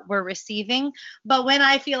what we're receiving. But when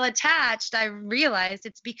I feel attached, I realize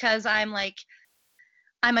it's because I'm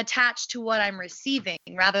attached to what I'm receiving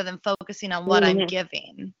rather than focusing on what I'm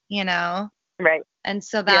giving, you know? Right. And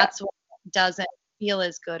so that's what doesn't feel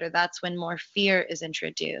as good, or that's when more fear is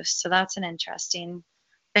introduced. So that's an interesting,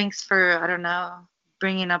 thanks for, I don't know,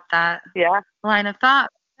 bringing up that line of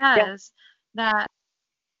thought, because that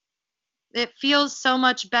it feels so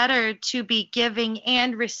much better to be giving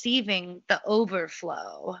and receiving the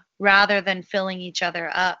overflow rather than filling each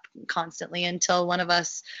other up constantly until one of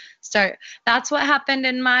us that's what happened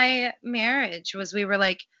in my marriage, was we were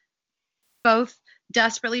like both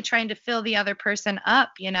desperately trying to fill the other person up,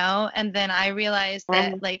 you know, and then I realized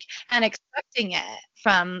that like, and expecting it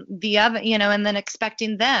from the other, you know, and then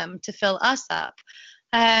expecting them to fill us up.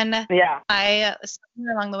 And I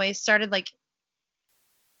somewhere along the way started like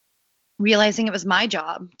realizing it was my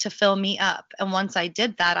job to fill me up. And once I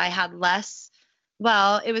did that, I had less,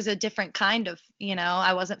 it was a different kind of, you know,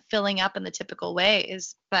 I wasn't filling up in the typical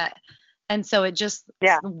ways, and so it just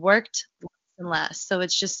worked less and less. So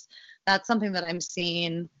it's just, that's something that I'm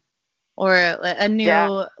seeing, or a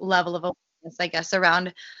new level of awareness, I guess,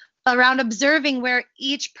 around observing where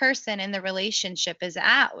each person in the relationship is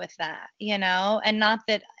at with that, you know, and not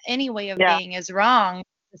that any way of being is wrong,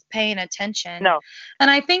 just paying attention. No.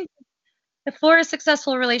 And I think for a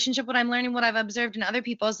successful relationship, what I'm learning, what I've observed in other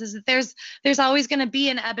people's, is that there's always going to be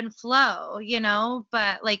an ebb and flow, you know,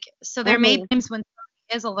 but like, so there may be times when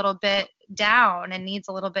somebody is a little bit down and needs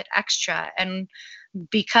a little bit extra, and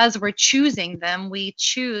because we're choosing them, we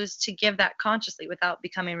choose to give that consciously without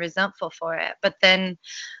becoming resentful for it. But then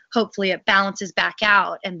hopefully it balances back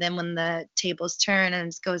out, and then when the tables turn and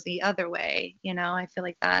it goes the other way, you know, I feel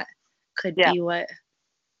like that could be what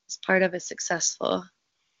is part of a successful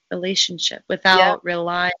relationship without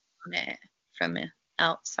relying on it from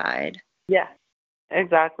outside. Yeah,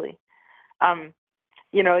 exactly.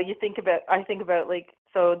 You know, I think about like,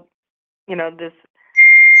 so, you know, this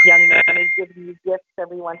young man is giving you gifts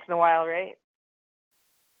every once in a while, right?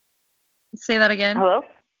 Say that again. Hello?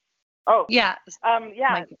 Oh. Yeah.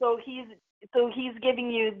 So he's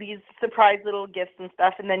giving you these surprise little gifts and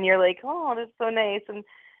stuff, and then you're like, oh, that's so nice, and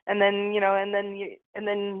then, you know, and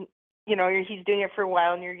then you know, he's doing it for a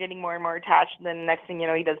while and you're getting more and more attached, and then the next thing you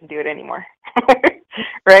know, he doesn't do it anymore.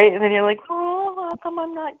 Right? And then you're like, oh, how come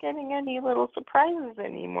I'm not getting any little surprises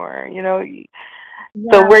anymore? You know,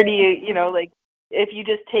 so where do you know, like, if you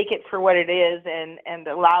just take it for what it is and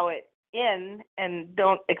allow it in and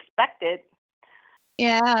don't expect it.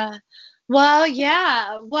 Yeah. Well,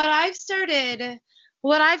 yeah. What I've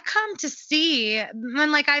come to see,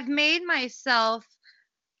 and like I've made myself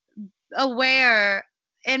aware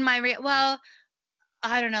in well,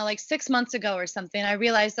 I don't know, like 6 months ago or something, I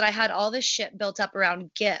realized that I had all this shit built up around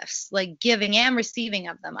gifts, like giving and receiving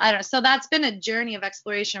of them. I don't know. So that's been a journey of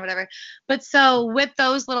exploration or whatever. But so with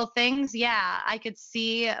those little things, yeah, I could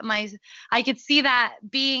see that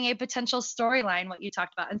being a potential storyline, what you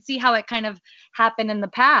talked about, and see how it kind of happened in the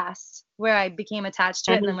past where I became attached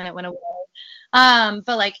to it and then when it went away.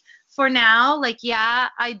 But like for now, like, yeah,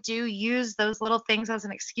 I do use those little things as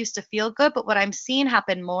an excuse to feel good. But what I'm seeing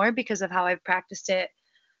happen more because of how I've practiced it,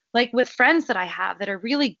 like with friends that I have that are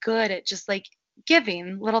really good at just like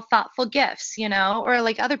giving little thoughtful gifts, you know, or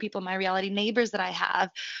like other people in my reality, neighbors that I have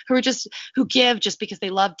who give just because they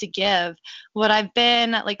love to give. What I've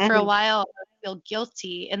been like for a while, I feel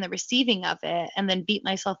guilty in the receiving of it and then beat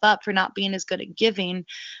myself up for not being as good at giving.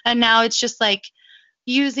 And now it's just like,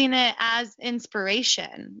 using it as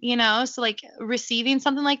inspiration, you know? So like receiving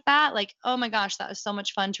something like that, like, oh my gosh, that was so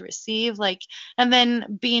much fun to receive. Like, and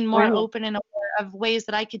then being more open and aware of ways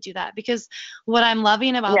that I could do that. Because what I'm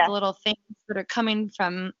loving about the little things that are coming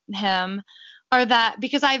from him are that,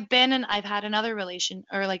 because I've had another relation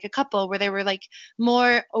or like a couple where they were like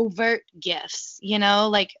more overt gifts, you know,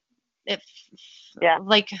 like but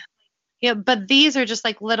these are just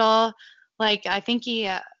like little, like, I think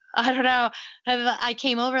I don't know. I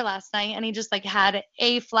came over last night and he just like had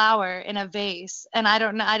a flower in a vase, and I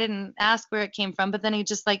don't know. I didn't ask where it came from, but then he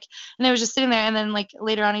just like, and it was just sitting there, and then like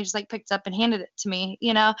later on he just like picked it up and handed it to me,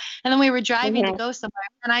 you know. And then we were driving to go somewhere,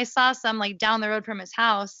 and I saw some like down the road from his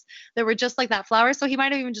house that were just like that flower. So he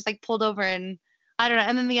might have even just like pulled over and I don't know.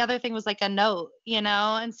 And then the other thing was like a note, you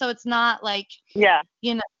know. And so it's not like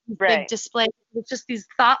you know, big display. It's just these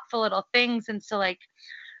thoughtful little things, and so like.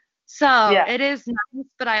 So it is nice,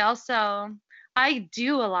 but I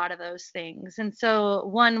do a lot of those things. And so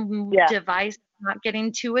one device, not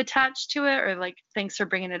getting too attached to it, or like, thanks for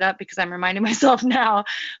bringing it up because I'm reminding myself now,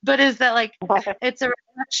 but is that like, it's a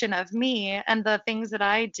reflection of me and the things that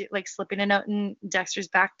I do, like slipping a note in Dexter's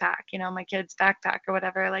backpack, you know, my kid's backpack or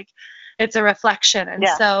whatever, like it's a reflection. And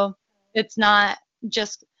so it's not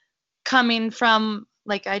just coming from,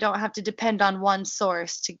 like, I don't have to depend on one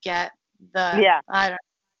source to get I don't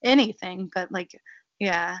anything, but like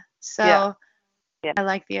so I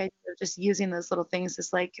like the idea of just using those little things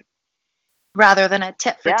as like, rather than a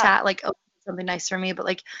tit for tat, like, oh, something nice for me, but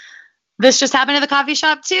like this just happened at the coffee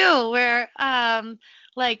shop too, where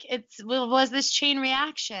like was this chain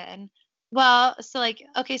reaction. Well, so like,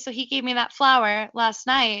 okay, so he gave me that flower last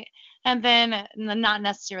night, and then not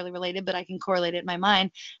necessarily related, but I can correlate it in my mind.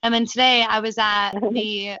 And then today I was at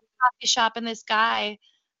the coffee shop, and this guy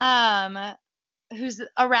who's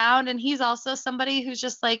around, and he's also somebody who's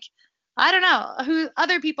just like, I don't know, who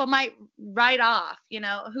other people might write off, you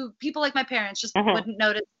know, who people like my parents just wouldn't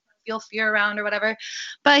notice, feel fear around or whatever.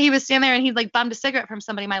 But he was standing there and he like bummed a cigarette from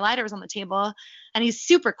somebody. My lighter was on the table, and he's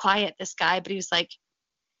super quiet, this guy, but he was like,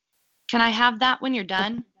 can I have that when you're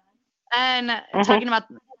done? And talking about,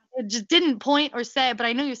 just didn't point or say, but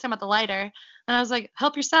I knew he was talking about the lighter. And I was like,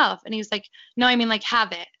 help yourself. And he was like, no, I mean like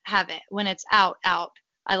have it when it's out.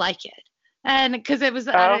 I like it. And because it was,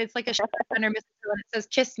 it's like a shirt under Mrs. and it says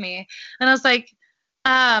 "kiss me," and I was like,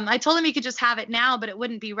 I told him he could just have it now, but it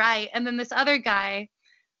wouldn't be right. And then this other guy,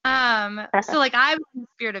 so like I was in the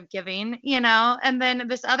spirit of giving, you know, and then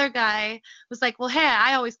this other guy was like, well, hey,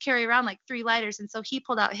 I always carry around like 3 lighters, and so he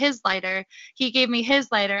pulled out his lighter, he gave me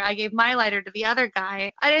his lighter, I gave my lighter to the other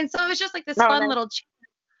guy, and so it was just like this fun little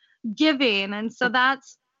giving. And so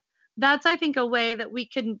that's I think a way that we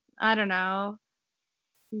can, I don't know,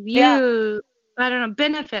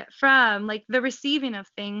 benefit from like the receiving of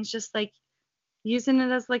things, just like using it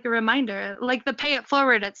as like a reminder, like the pay it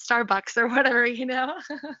forward at Starbucks or whatever, you know.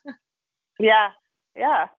 It's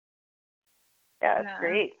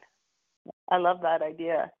great. I love that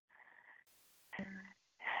idea.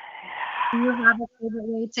 Do you have a favorite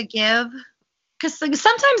way to give? Because like,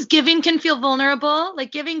 sometimes giving can feel vulnerable,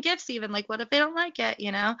 like giving gifts, even like, what if they don't like it,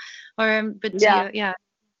 you know? Or but do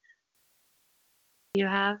you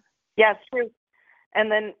have? Yeah, it's true. And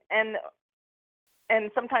then and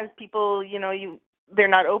sometimes people, you know, they're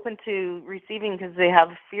not open to receiving because they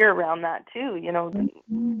have fear around that too, you know.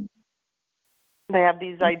 They have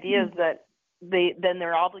these ideas that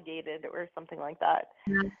they're obligated or something like that.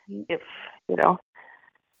 Mm-hmm. If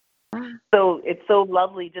so it's so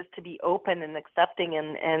lovely just to be open and accepting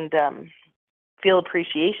and feel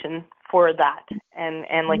appreciation for that,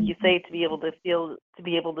 and like you say, to be able to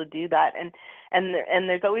do that, and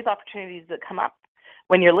there's always opportunities that come up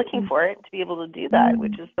when you're looking for it, to be able to do that,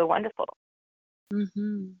 which is so wonderful.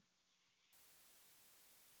 Mm-hmm.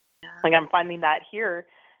 Like I'm finding that here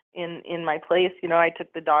in my place. I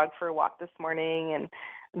took the dog for a walk this morning and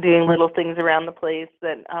doing little things around the place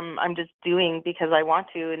that I'm just doing because I want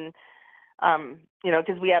to, and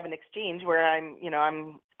because we have an exchange where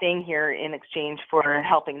I'm staying here in exchange for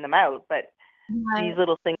helping them out, but these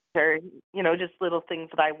little things are just little things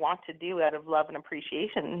that I want to do out of love and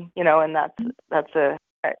appreciation, and that's a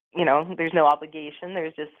there's no obligation,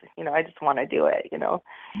 there's just I just want to do it.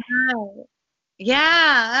 Right.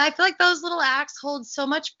 Yeah, I feel like those little acts hold so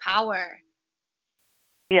much power.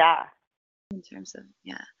 Yeah. In terms of,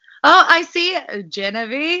 yeah. Oh, I see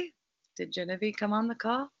Genevieve. Did Genevieve come on the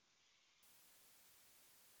call?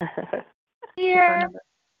 Here.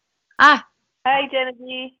 Ah. Hi,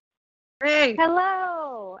 Genevieve. Hey.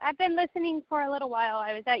 Hello. I've been listening for a little while.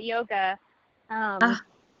 I was at yoga.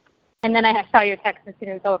 And then I saw your text as soon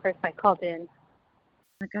as it was over, so I called in.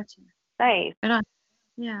 I got you. Nice. Right on.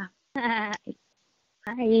 Yeah. Hi.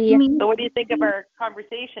 So what do you think of our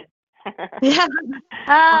conversation? Yeah.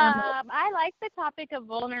 I like the topic of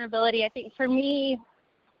vulnerability. I think for me,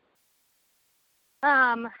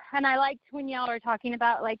 and I liked when y'all were talking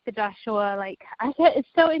about like the Joshua, it's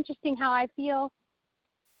so interesting how I feel.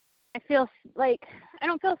 I feel like I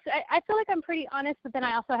feel like I'm pretty honest, but then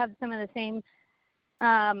I also have some of the same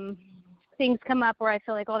things come up where I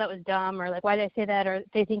feel like, oh, that was dumb, or like, why did I say that, or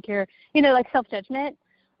they think you're, like self-judgment.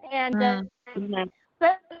 And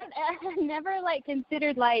but I never like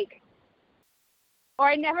considered or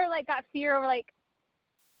I never got fear over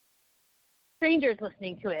strangers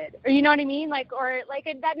listening to it, or you know what I mean,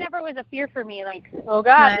 that never was a fear for me. Oh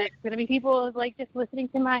God, there's gonna be people just listening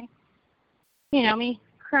to my, me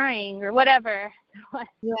crying or whatever.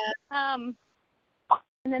 Yeah.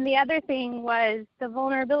 And then the other thing was the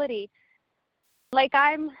vulnerability.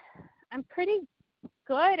 I'm pretty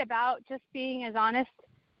good about just being as honest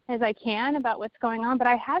as I can about what's going on, but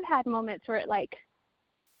I have had moments where it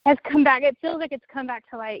has come back. It feels like it's come back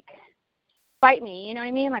to bite me, you know what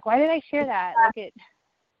I mean? Why did I share that?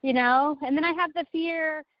 And then I have the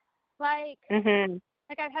fear, I've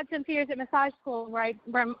had some fears at massage school where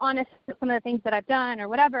I'm honest with some of the things that I've done or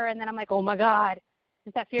whatever, and then I'm like, oh my God,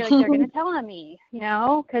 is that fear they're going to tell on me,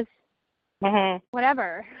 because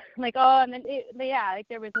whatever. And then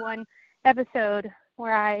there was one episode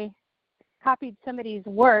where I copied somebody's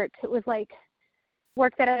work. It was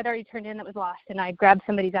work that I had already turned in that was lost, and I grabbed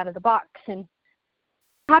somebody's out of the box and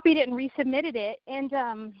copied it and resubmitted it, and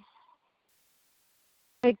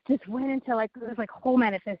it just went into it was whole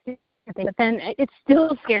manifestation thing. But then it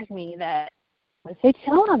still scares me that if they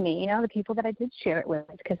tell on me, the people that I did share it with,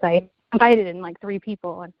 because I invited in 3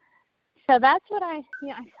 people, and so that's what I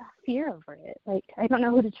saw fear over it. I don't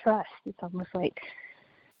know who to trust. It's almost I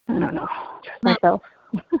don't know, trust myself.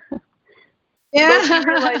 Yeah. But you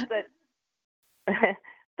realize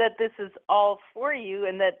that this is all for you,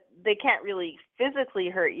 and that they can't really physically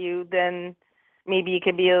hurt you, then maybe it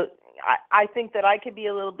could be I think that I could be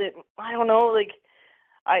a little bit, I don't know,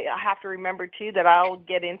 I have to remember too that I'll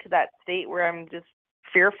get into that state where I'm just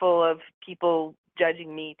fearful of people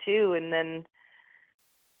judging me too, and then,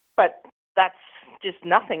 but that's just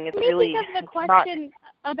nothing. It's really think of the question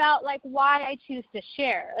about why I choose to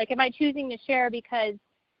share. Am I choosing to share because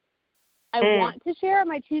I want to share? Or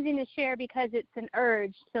am I choosing to share because it's an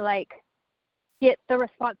urge to get the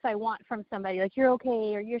response I want from somebody, you're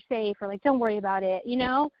okay, or you're safe, or don't worry about it,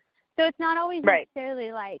 So it's not always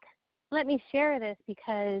necessarily let me share this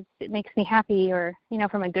because it makes me happy, or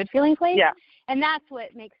from a good feeling place. Yeah. And that's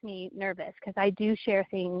what makes me nervous, because I do share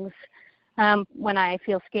things when I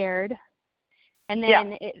feel scared, and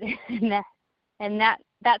then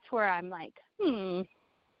that's where I'm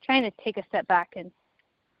trying to take a step back and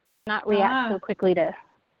not react so quickly to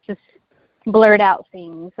just blurt out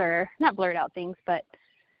things, or not blurt out things, but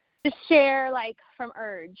just share from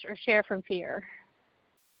urge or share from fear.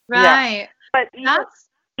 Right. Yeah. But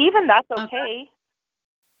even that's okay.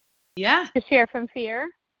 Yeah. To share from fear.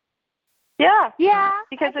 Yeah. Yeah.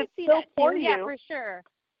 Because it's still for you. Yeah, for sure.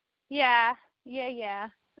 Yeah.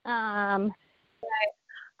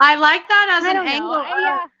 I like that as an angle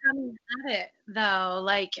coming at it, though,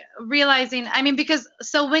 realizing, because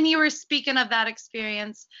so when you were speaking of that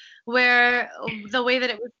experience, where the way that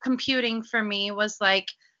it was computing for me was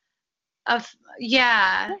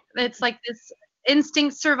it's like this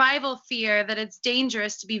instinct survival fear that it's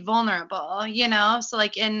dangerous to be vulnerable, you know? So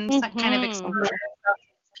like in some kind of exposure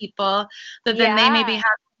people that then they maybe have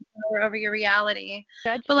power over your reality.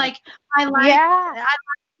 Judgment. But like I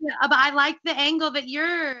like the angle that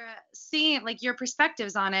you're seeing, like your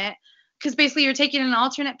perspectives on it, because basically you're taking an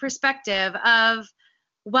alternate perspective of,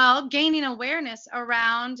 well, gaining awareness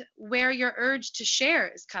around where your urge to share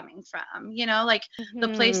is coming from, you know, like the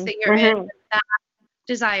place that you're in, that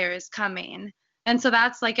desire is coming. And so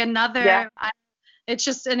that's like another, it's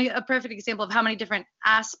just a perfect example of how many different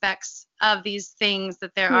aspects of these things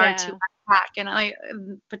that there are to unpack, and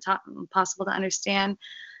possible to understand.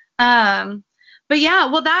 But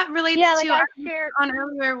well, that relates to I shared on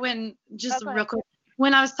earlier when real quick,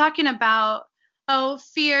 when I was talking about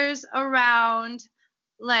fears around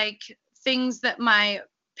like things that my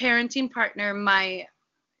parenting partner might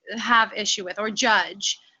have issue with or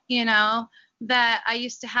judge, you know, that I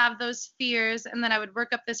used to have those fears, and then I would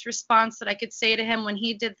work up this response that I could say to him when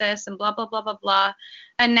he did this and blah, blah, blah, blah, blah.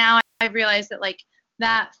 And now I realized that like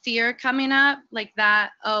that fear coming up, like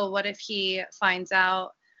that, what if he finds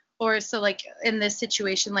out? Or so like in this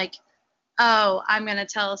situation, like, I'm going to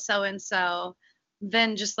tell so-and-so,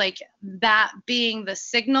 then just like that being the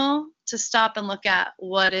signal to stop and look at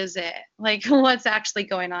what is it, like what's actually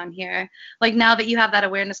going on here. Like now that you have that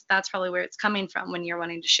awareness, that's probably where it's coming from when you're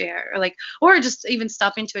wanting to share, or just even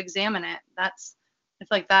stopping to examine it. I feel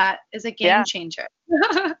like that is a game changer.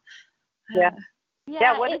 What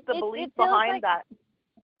is the belief behind that?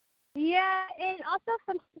 Yeah, it also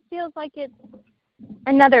sometimes feels like it's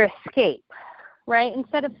another escape, right?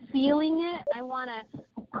 Instead of feeling it, I want to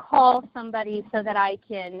call somebody so that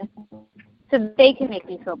they can make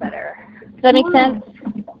me feel better. Does that make sense?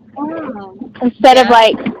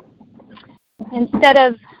 Instead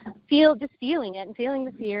of just feeling it and feeling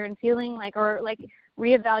the fear and feeling like, or like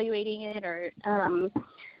reevaluating it, or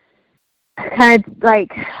kind of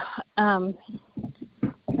like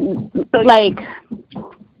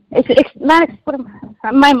it's not.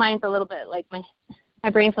 My mind's a little bit like my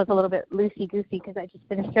brain feels a little bit loosey-goosey because I just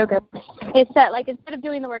finished yoga. It's that, like, instead of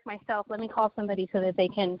doing the work myself, let me call somebody so that they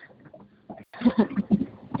can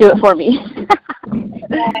do it for me.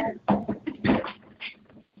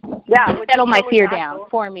 Settle my fear down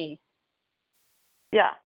for me.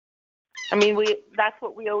 Yeah. I mean, that's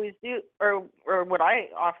what we always do, or what I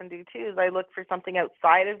often do, too, is I look for something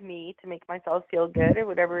outside of me to make myself feel good or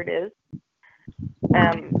whatever it is.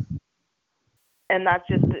 And that's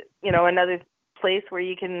just, you know, another place where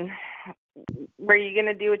you're going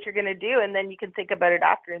to do what you're going to do, and then you can think about it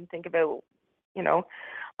after and think about, you know,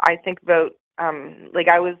 I think about, like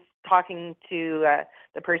I was talking to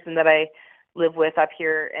the person that I live with up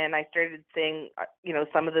here, and I started saying, you know,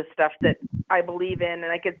 some of the stuff that I believe in,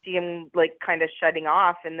 and I could see him like kind of shutting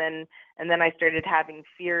off, and then I started having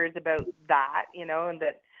fears about that, you know, and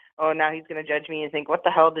that, now he's going to judge me and think, what the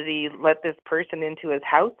hell did he let this person into his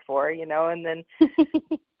house for, you know, and then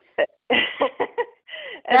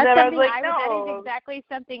and then I was like, no. That is exactly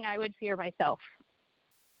something I would fear myself.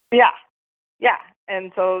 Yeah.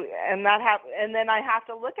 And so, and that and then I have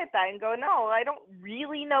to look at that and go, no, I don't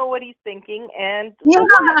really know what he's thinking, and you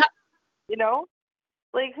know,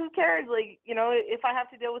 like, who cares? Like, you know, if I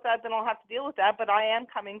have to deal with that, then I'll have to deal with that. But I am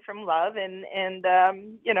coming from love, and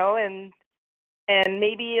you know, and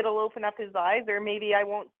maybe it'll open up his eyes, or maybe I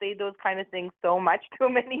won't say those kind of things so much to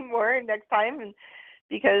him anymore next time, and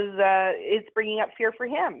because it's bringing up fear for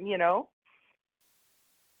him, you know.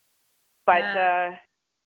 But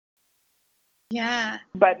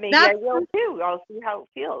but maybe I will too. I'll see how it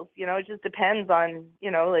feels. You know, it just depends on, you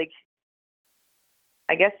know, like,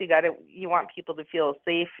 I guess you want people to feel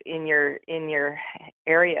safe in your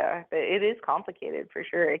area. It is complicated for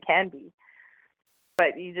sure. It can be.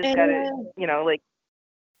 But you just gotta, you know, like,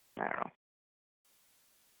 I don't know.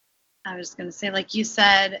 I was just going to say, like you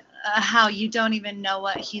said, how you don't even know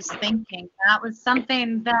what he's thinking. That was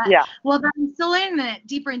something that, well, I'm still learning it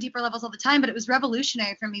deeper and deeper levels all the time, but it was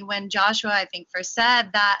revolutionary for me when Joshua, I think, first said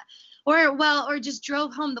that, or just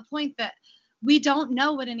drove home the point that we don't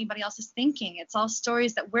know what anybody else is thinking. It's all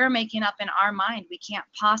stories that we're making up in our mind. We can't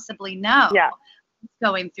possibly know what's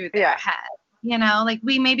going through their head. You know, like,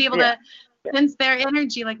 we may be able to sense their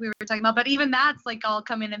energy, like we were talking about, but even that's like all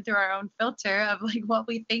coming in through our own filter of like what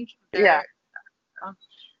we think. But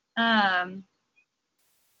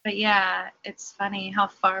it's funny how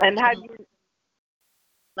far and how you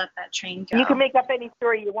let that train go. You can make up any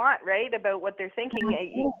story you want, right, about what they're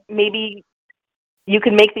thinking. Maybe you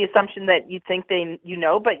can make the assumption that you think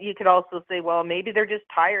but you could also say, well, maybe they're just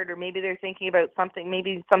tired, or maybe they're thinking about something.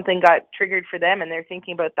 Maybe something got triggered for them, and they're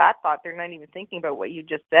thinking about that thought. They're not even thinking about what you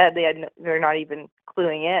just said. They're not even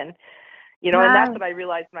cluing in. And that's what I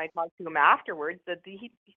realized when I talked to him afterwards, that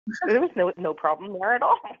there was no problem there at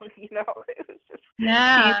all. It was just,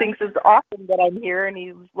 he thinks it's awesome that I'm here, and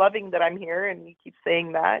he's loving that I'm here, and he keeps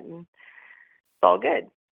saying that, and it's all good.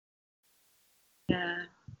 Yeah.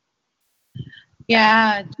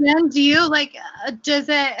 Yeah. Jen, do you does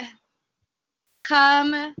it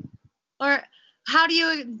come, or how do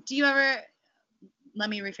you ever, let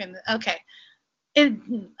me reframe that. Okay.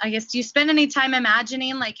 I guess, do you spend any time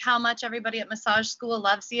imagining how much everybody at massage school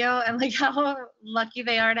loves you, and how lucky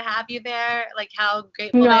they are to have you there, how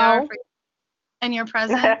grateful they are for you and your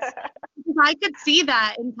presence? I could see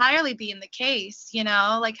that entirely being the case,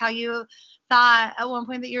 how you thought at one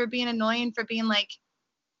point that you were being annoying for being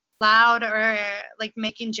loud or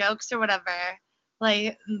making jokes or whatever.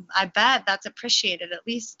 I bet that's appreciated at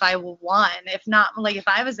least by one. If not, if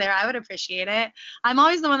I was there, I would appreciate it. I'm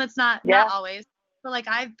always the one that's not always, but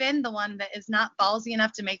I've been the one that is not ballsy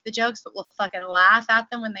enough to make the jokes, but will fucking laugh at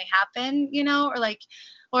them when they happen,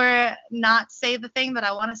 or not say the thing that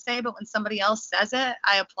I want to say, but when somebody else says it,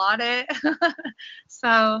 I applaud it.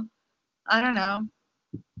 So I don't know.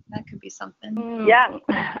 That could be something. Yeah.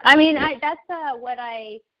 I mean, that's what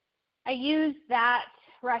I use that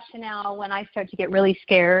rationale when I start to get really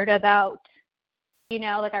scared about,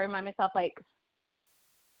 I remind myself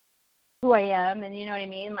who I am, and you know what I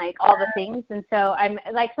mean, all the things. And so I'm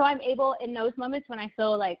able in those moments when I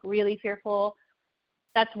feel really fearful.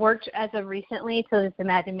 That's worked as of recently to just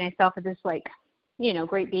imagine myself as this great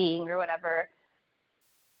being or whatever.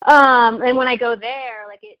 And when I go there,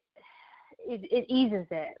 it eases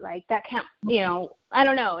it. That can't, I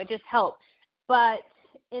don't know, it just helps. But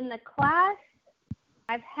in the class,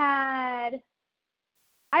 I've had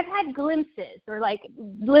glimpses or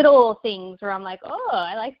little things where I'm oh,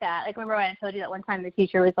 I like that. Remember when I told you that one time the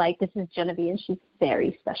teacher was this is Genevieve and she's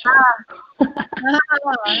very special.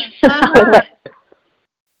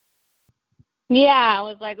 Yeah, I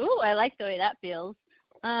was ooh, I like the way that feels.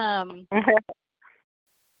 But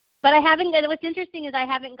I haven't. What's interesting is I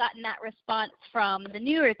haven't gotten that response from the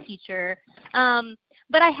newer teacher.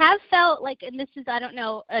 But I have felt and this is, I don't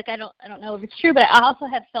know, I don't know if it's true, but I also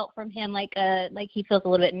have felt from him he feels a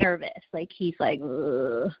little bit nervous, he's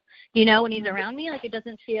ugh. When he's around me, it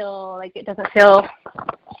doesn't seem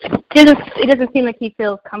like he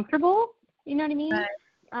feels comfortable. You know what I mean?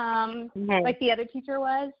 Right. The other teacher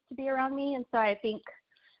was to be around me, and so I think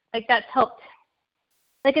that's helped.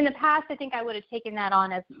 In the past, I think I would have taken that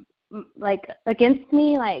on as against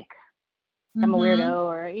me, I'm a weirdo,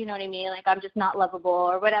 or you know what I mean, I'm just not lovable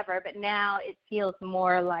or whatever. But now it feels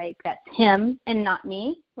more that's him and not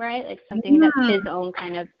me, right? Something that's his own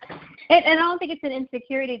kind of. And I don't think it's an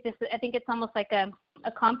insecurity. I think it's almost a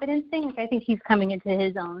confidence thing. I think he's coming into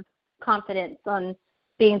his own confidence on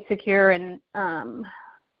being secure and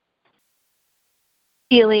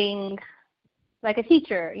feeling like a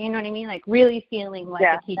teacher. You know what I mean? Really feeling like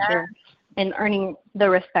a teacher and earning the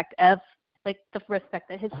respect of. The respect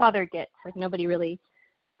that his father gets. Nobody really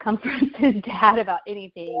comforts his dad about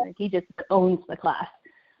anything. He just owns the class.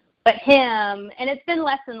 But him, and it's been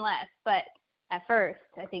less and less, but at first,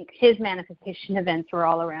 I think his manifestation events were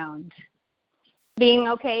all around being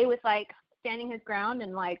okay with, standing his ground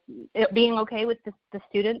and, being okay with the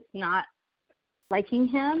students not liking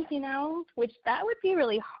him, which that would be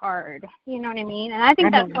really hard. You know what I mean? And I think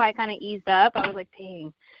that's why I kind of eased up. I was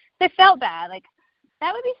dang. It felt bad.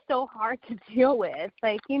 That would be so hard to deal with.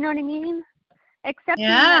 You know what I mean? Accepting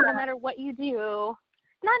that no matter what you do,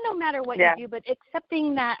 not no matter what you do, but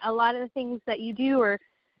accepting that a lot of the things that you do or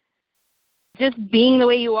just being the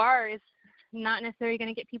way you are is not necessarily going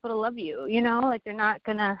to get people to love you, they're not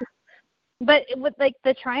going to. But with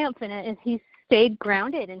the triumph in it is he's stayed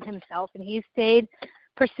grounded in himself, and he's stayed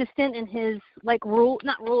persistent in his not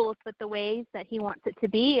rules, but the ways that he wants it to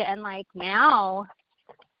be. And now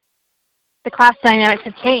the class dynamics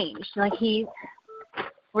have changed. He's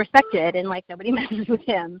respected and nobody messes with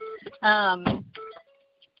him. I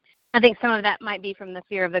think some of that might be from the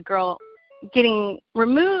fear of the girl getting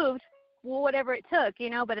removed, whatever it took,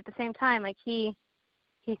 but at the same time, he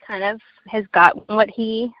kind of has got what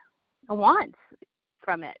he wants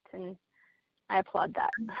from it, and I applaud that.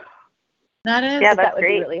 That is. Yeah, that would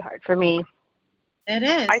great. be really hard for me. It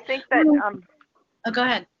is. I think that go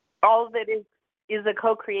ahead. All of it is a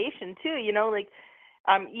co-creation too,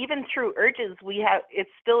 even through urges it's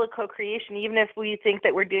still a co-creation. Even if we think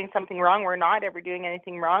that we're doing something wrong, we're not ever doing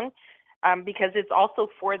anything wrong. because it's also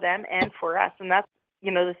for them and for us. And that's,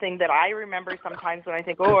 the thing that I remember sometimes when I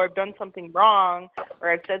think, oh, I've done something wrong or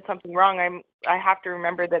I've said something wrong, I have to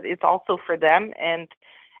remember that it's also for them and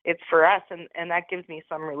it's for us. And that gives me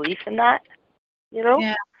some relief in that,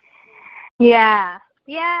 Yeah. Yeah.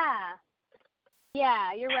 Yeah.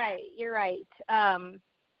 Yeah, you're right.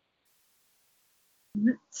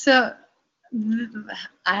 So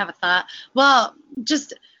I have a thought. Well,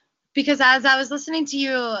 just because as I was listening to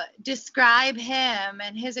you describe him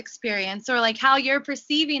and his experience, or like how you're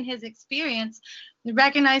perceiving his experience,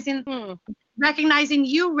 recognizing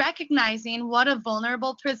what a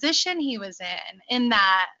vulnerable position he was in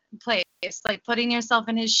that place, like putting yourself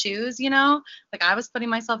in his shoes, like I was putting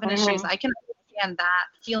myself in his shoes. I can understand that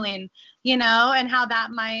feeling, and how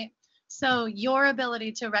that might. So your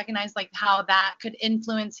ability to recognize like how that could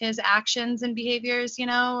influence his actions and behaviors,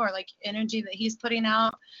 or like energy that he's putting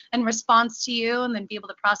out in response to you, and then be able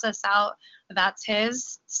to process out that's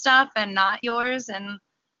his stuff and not yours. And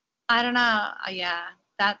I don't know. Yeah,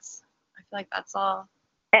 I feel like that's all.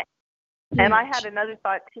 And I had another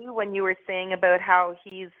thought too when you were saying about how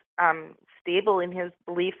he's stable in his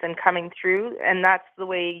beliefs and coming through, and that's the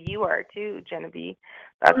way you are too, Genevieve.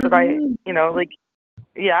 That's what I, like.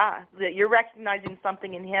 Yeah, that you're recognizing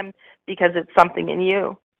something in him because it's something in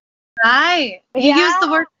you. Right. You use the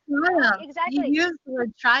word triumph. Exactly. You use the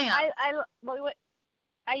word triumph.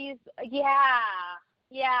 I use,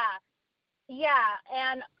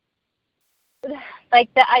 and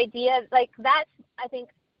like the idea, like that's, I think,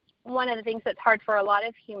 one of the things that's hard for a lot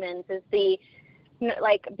of humans is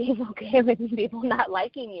like being okay with people not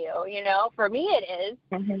liking you, For me it is,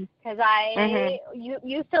 because I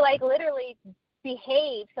used to like literally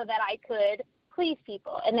behave so that I could please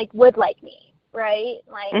people and they would like me, right?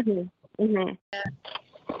 Like,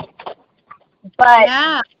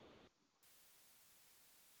 but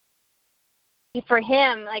for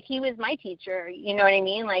him, like he was my teacher, you know what I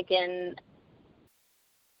mean? Like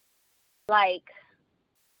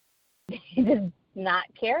he was not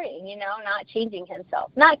caring, not changing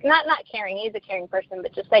himself. Not caring. He's a caring person,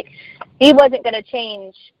 but just like he wasn't going to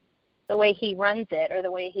change the way he runs it or the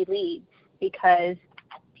way he leads, because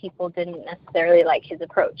people didn't necessarily like his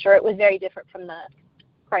approach, or it was very different from the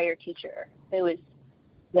prior teacher. It was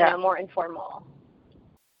more informal.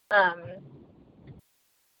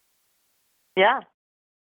 Yeah.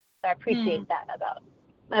 So I appreciate that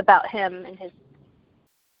about him and his.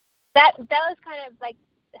 That was kind of like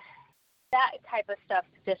that type of stuff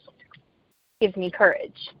just gives me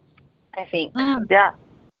courage, I think. Yeah.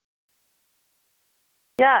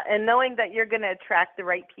 Yeah, and knowing that you're going to attract the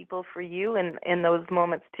right people for you in those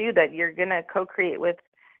moments too, that you're going to co-create with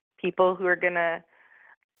people who are going to,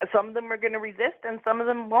 some of them are going to resist and some of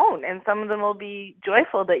them won't, and some of them will be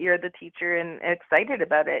joyful that you're the teacher and excited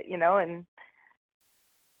about it, and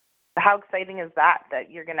how exciting is that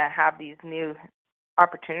you're going to have these new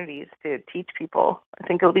opportunities to teach people. I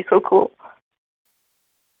think it'll be so cool.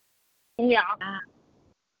 Yeah.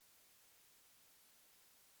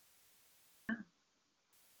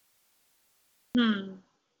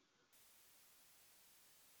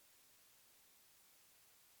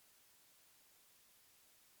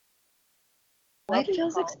 Life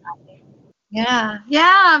feels exciting.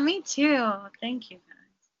 Yeah, me too. Thank you,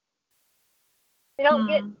 guys. We don't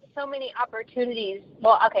get so many opportunities.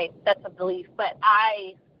 Well, okay, that's a belief, but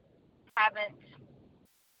I haven't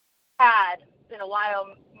had in a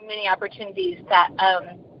while many opportunities that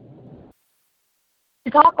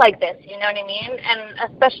to talk like this, you know what I mean? And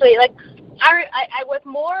especially like I was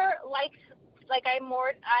more like I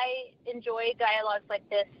enjoy dialogues like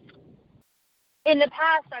this. In the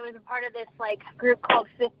past, I was a part of this like group called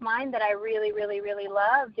Fifth Mind that I really, really, really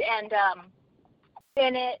loved, and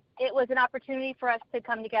it was an opportunity for us to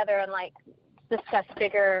come together and like discuss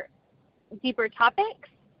bigger, deeper topics.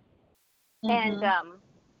 And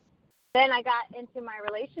then I got into my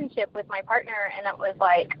relationship with my partner, and it was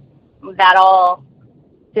like that all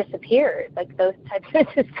disappeared. Like those types of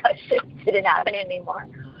discussions didn't happen anymore.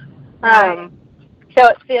 So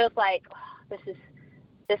it feels like this is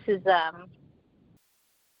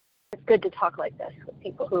it's good to talk like this with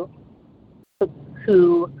people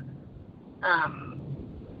who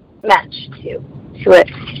match to it.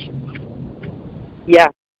 Yeah,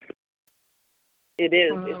 it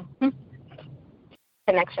is.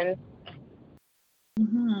 Connection.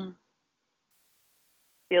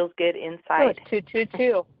 Feels good inside. Oh, it's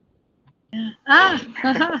 222. Yeah.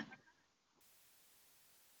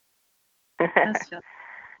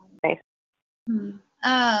 Nice.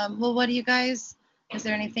 Well, what do you guys? Is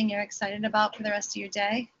there anything you're excited about for the rest of your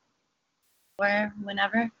day, or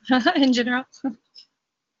whenever, in general?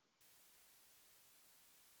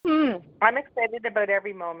 I'm excited about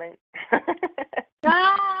every moment.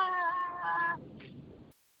 I'm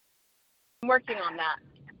working on that.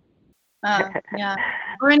 Yeah.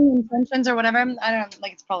 Or any intentions or whatever. I don't know,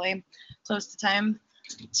 like it's probably close to time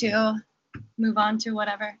to move on to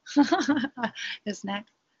whatever is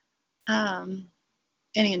next.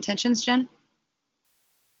 Any intentions, Jen?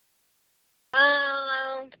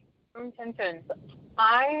 Intentions.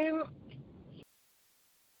 I'm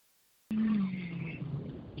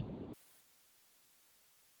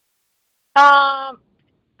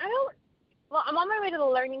on my way to the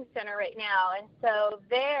Learning Center right now, and so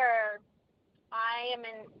there I am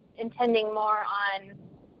intending more on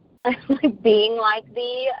being like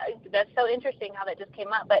that's so interesting how that just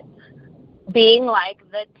came up, but being like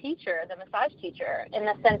the teacher, the massage teacher, in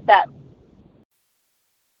the sense that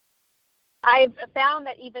I've found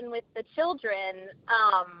that even with the children,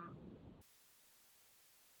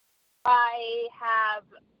 I have,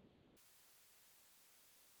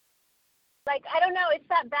 like, I don't know, it's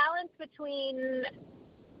that balance between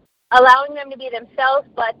allowing them to be themselves,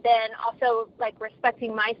 but then also, like,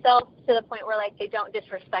 respecting myself to the point where, like, they don't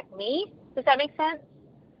disrespect me. Does that make sense?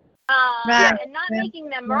 And not making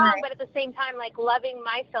them wrong, but at the same time, like, loving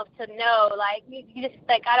myself to know, like, you just,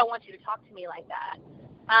 like, I don't want you to talk to me like that.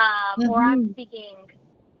 Or I'm speaking,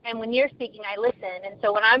 and when you're speaking, I listen. And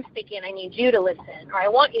so when I'm speaking, I need you to listen, or I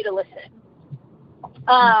want you to listen.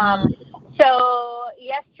 So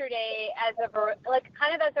yesterday,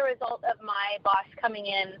 kind of as a result of my boss,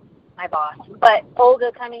 but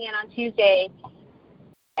Olga coming in on Tuesday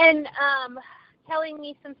and telling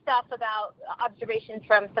me some stuff about observations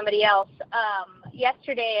from somebody else.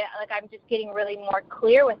 Yesterday, like, I'm just getting really more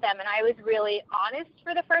clear with them, and I was really honest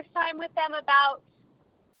for the first time with them about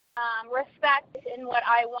respect and what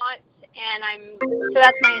I want, and so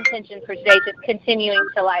that's my intention for today, just continuing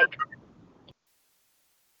to, like,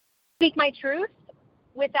 speak my truth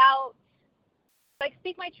without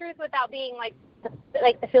being like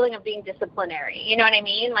the feeling of being disciplinary. You know what I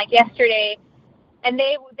mean? Like yesterday, and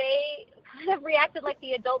they kind of reacted like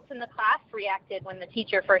the adults in the class reacted when the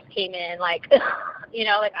teacher first came in, like, you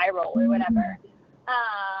know, like eye roll or whatever.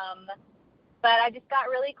 But I just got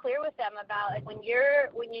really clear with them about, like, when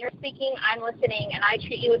you're speaking, I'm listening, and I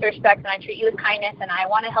treat you with respect, and I treat you with kindness, and I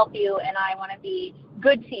want to help you, and I want to be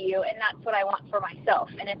good to you, and that's what I want for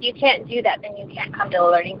myself. And if you can't do that, then you can't come to the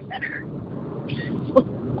Learning Center.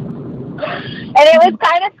 And it was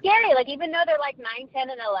kind of scary. Like, even though they're like 9, 10,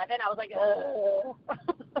 and 11, I was like, ugh.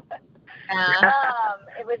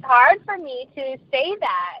 It was hard for me to say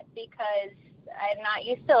that because I'm not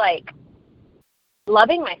used to, like,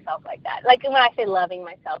 loving myself like that. Like, when I say loving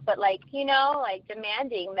myself, but, like, you know, like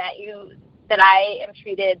demanding that I am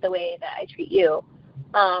treated the way that I treat you.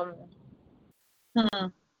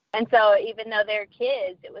 And so even though they're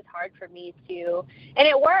kids, it was hard for me to, and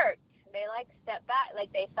it worked. They, like, stepped back,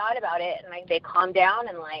 like, they thought about it, and, like, they calmed down,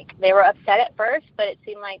 and, like, they were upset at first, but it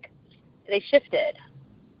seemed like they shifted.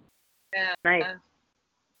 Yeah. Nice.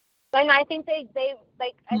 And I think I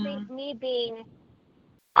think me being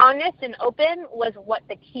honest and open was what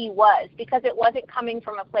the key was, because it wasn't coming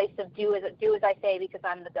from a place of do as I say because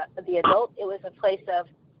I'm the adult. It was a place of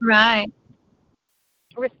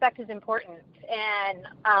respect is important, and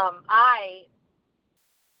I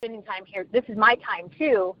spending time here. This is my time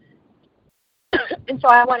too, and so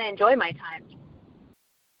I want to enjoy my time.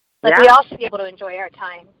 Like, we all should be able to enjoy our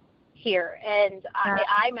time here, and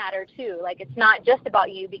I matter too. Like, it's not just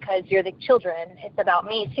about you because you're the children. It's about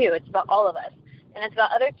me too. It's about all of us. And it's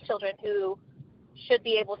about other children who should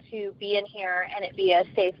be able to be in here and it be a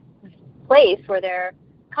safe place where they're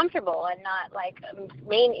comfortable and not like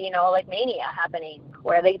mania happening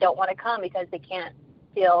where they don't want to come because they can't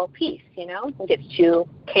feel peace, you know? It gets too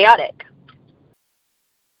chaotic.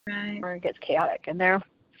 Right. Or it gets chaotic in there.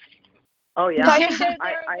 Oh, yeah. So I think they're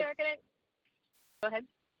going to... Go ahead.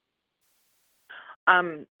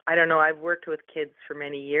 I don't know. I've worked with kids for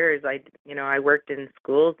many years. I worked in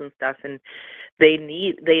schools and stuff, and they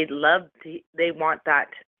want that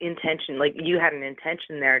intention. Like, you had an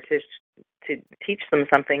intention there to teach them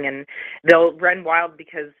something, and they'll run wild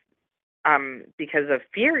because of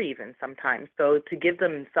fear even sometimes. So to give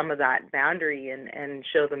them some of that boundary and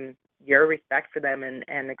show them your respect for them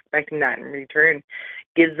and expecting that in return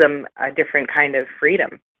gives them a different kind of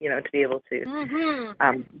freedom, you know, to be able to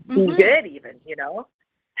be good even, you know.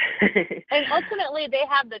 And ultimately they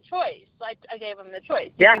have the choice. Like, I gave them the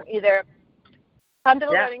choice. You can either come to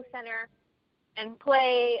the Learning Center and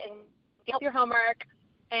play and get your homework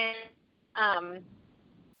and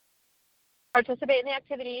participate in the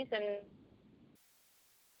activities and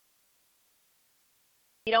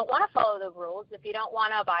you don't want to follow the rules, if you don't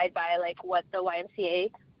want to abide by like what the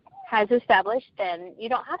YMCA has established, then you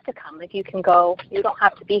don't have to come. Like you can go, you don't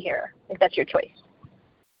have to be here if that's your choice.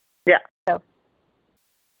 Yeah. So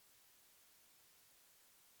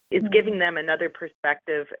it's giving them another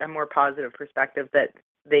perspective, a more positive perspective that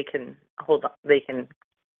they can hold on, they can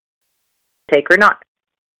take or not.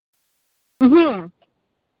 Mhm.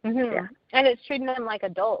 Mhm. Yeah. And it's treating them like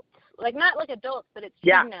adults. Like not like adults, but it's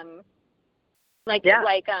treating them like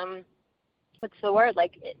what's the word?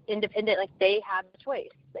 Like independent, like they have the choice.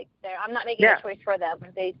 Like I'm not making a choice for them.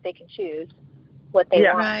 They can choose what they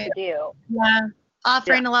want to do. Yeah.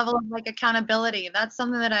 Offering a level of like accountability. That's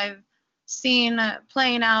something that I've seen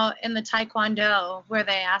playing out in the Taekwondo, where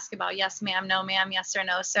they ask about yes ma'am, no ma'am, yes or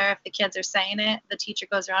no sir. If the kids are saying it, the teacher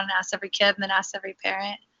goes around and asks every kid and then asks every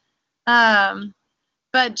parent.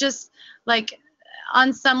 But just like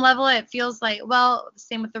on some level it feels like, well,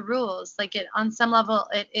 same with the rules, like it on some level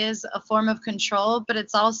it is a form of control, but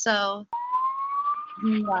it's also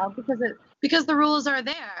because the rules are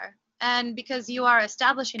there and because you are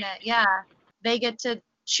establishing it, they get to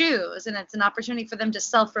choose, and it's an opportunity for them to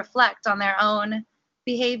self-reflect on their own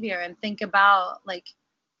behavior and think about, like,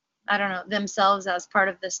 I don't know, themselves as part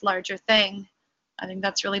of this larger thing. I think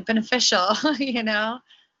that's really beneficial, and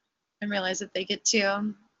realize that they get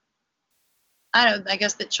to, I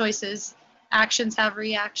guess that choices, actions have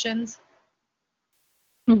reactions.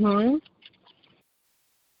 Mhm.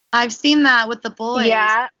 I've seen that with the boys.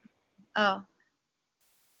 Yeah. Oh.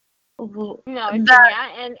 No, and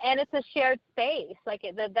it's a shared space. Like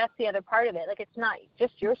that's the other part of it. Like it's not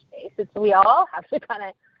just your space. It's we all have to kind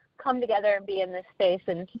of come together and be in this space.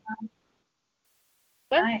 And it's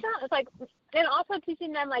like, and also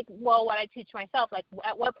teaching them like, well, what I teach myself. Like,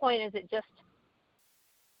 at what point is it just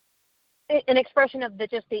an expression of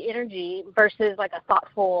just the energy versus like a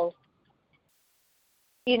thoughtful,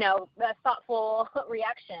 a thoughtful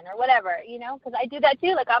reaction or whatever, because I do that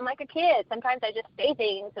too. Like I'm like a kid. Sometimes I just say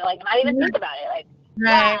things to like not even think about it. Like,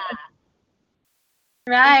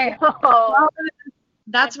 right. So, well,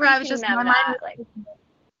 that's where I was just my mind.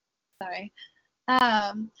 Sorry.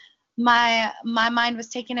 My mind was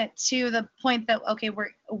taking it to the point that okay,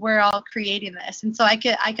 we're all creating this, and so I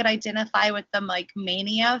could identify with them like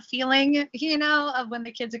mania feeling, of when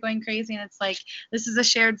the kids are going crazy, and it's like this is a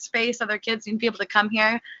shared space. Other kids need to be able to come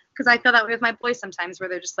here, because I feel that way with my boys sometimes, where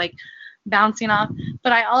they're just like bouncing off.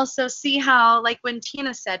 But I also see how, like when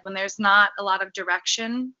Tina said, when there's not a lot of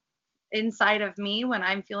direction inside of me, when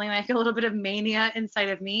I'm feeling like a little bit of mania inside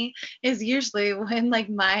of me, is usually when like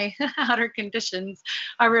my outer conditions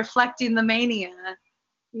are reflecting the mania.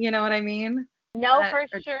 You know what I mean? No, for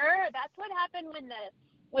sure. That's what happened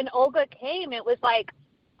when Olga came. It was like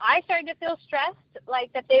I started to feel stressed,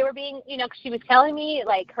 like that they were being, cause she was telling me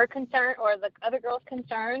like her concern or the other girls'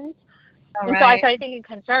 concerns. And so I started thinking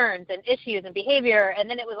concerns and issues and behavior, and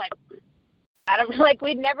then it was like, I don't like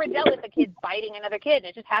we'd never dealt with a kid biting another kid. And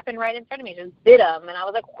it just happened right in front of me. Just bit him, and I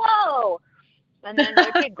was like, whoa! And then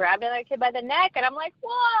the kid grabbed another kid by the neck, and I'm like,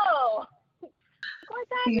 whoa! What's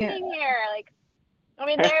happening here? Like, I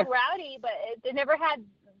mean, they're rowdy, but they never had.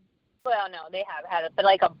 Well, no, they have had it, but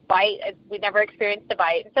like a bite. We never experienced a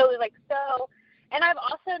bite. So it was like so. And I've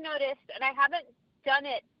also noticed, and I haven't done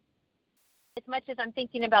it as much as I'm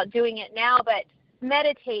thinking about doing it now, but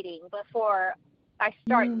meditating before I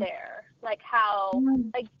start there. Like how,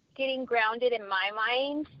 like getting grounded in my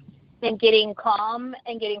mind and getting calm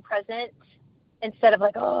and getting present instead of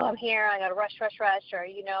like, oh, I'm here, I gotta rush, or, I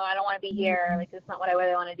don't want to be here, like it's not what I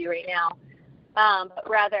really want to do right now. But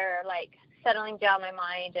rather like settling down my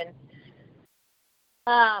mind and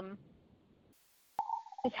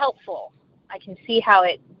it's helpful. I can see how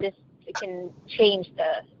it can change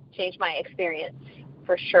my experience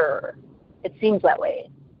for sure. It seems that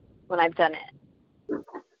way when I've done it.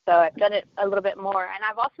 So I've done it a little bit more, and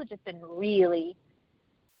I've also just been really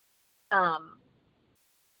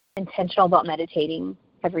intentional about meditating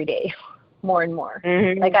every day, more and more.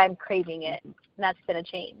 Mm-hmm. Like I'm craving it, and that's been a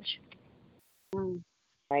change.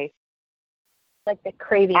 Right. Like the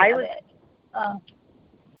craving of it.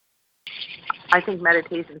 I think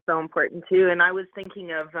meditation is so important too, and I was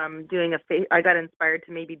thinking of doing I got inspired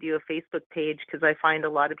to maybe do a Facebook page, because I find a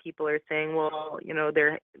lot of people are saying, well,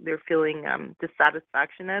 they're feeling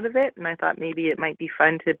dissatisfaction out of it, and I thought maybe it might be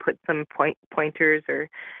fun to put some pointers or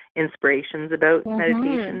inspirations about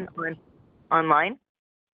meditation online.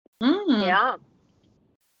 Mm. Yeah.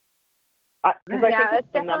 Because I think it's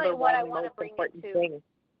the number one most important thing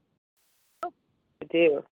to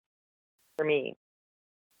do for me.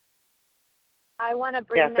 I want to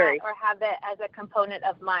bring that or have it as a component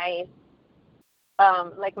of my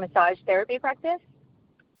like massage therapy practice.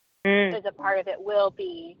 as a part of it will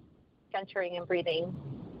be centering and breathing.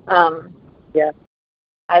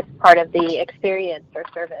 As part of the experience or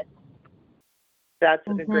service. That's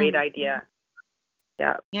a great idea.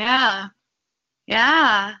 Yeah.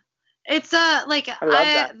 It's like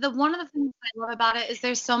one of the things I love about it is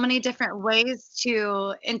there's so many different ways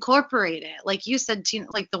to incorporate it. Like you said,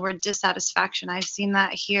 like the word dissatisfaction. I've seen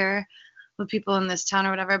that here with people in this town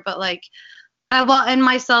or whatever. But like, and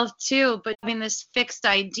myself too. But having this fixed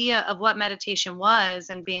idea of what meditation was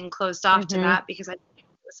and being closed off to that because it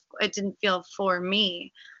didn't feel for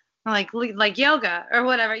me, like yoga or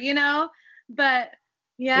whatever, But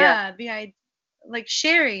the like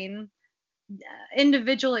sharing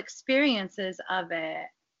individual experiences of it,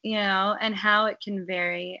 and how it can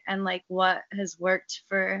vary and like what has worked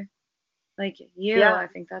for like you. I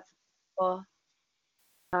think that's a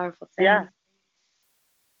powerful thing.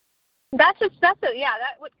 That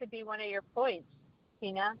could be one of your points,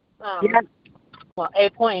 Tina. Well, a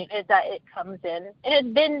point is that it comes in and it's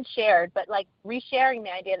been shared, but like resharing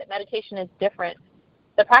the idea that meditation is different.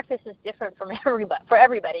 The practice is different for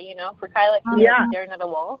everybody, For Kyla, it's staring at a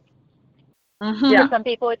wall. For some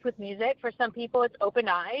people, it's with music. For some people, it's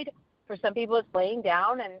open-eyed. For some people, it's laying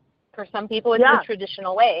down, and for some people, it's the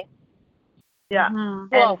traditional way.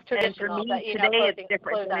 Well, traditional, and for me, but today it's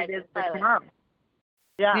different than it is for Tom.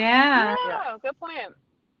 Good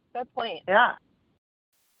point.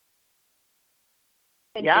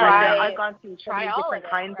 And I've gone through so many different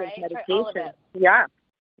kinds of meditation.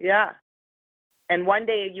 And one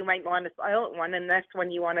day you might want a silent one, and the next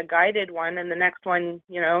one you want a guided one, and the next one,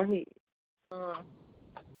 you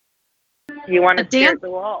want to stare at the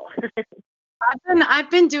wall. I've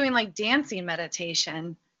been doing like dancing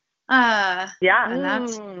meditation. And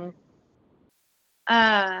that's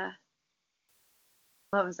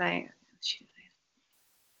what was I?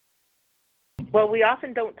 Well, we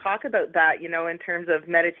often don't talk about that, in terms of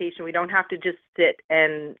meditation. We don't have to just sit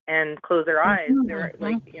and close our eyes. There,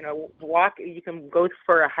 walk. You can go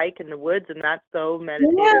for a hike in the woods, and that's so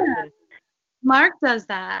meditative. Yeah. Mark does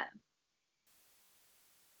that.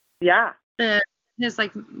 Yeah. His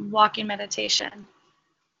like walking meditation.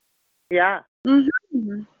 Yeah.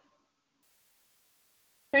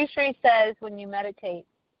 Sri says when you meditate,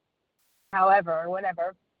 however, or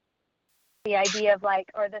whatever, the idea of like,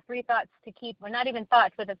 or the three thoughts to keep, well, not even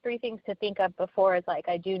thoughts, but the three things to think of before is like,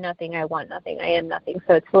 I do nothing, I want nothing, I am nothing.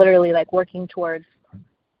 So it's literally like working towards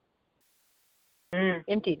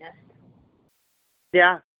emptiness.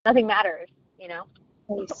 Yeah. Nothing matters,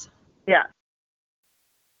 Yeah.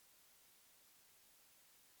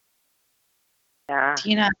 Yeah.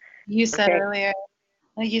 Tina, you said earlier,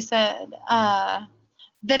 like you said, that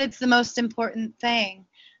it's the most important thing.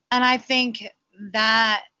 And I think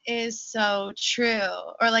that is so true.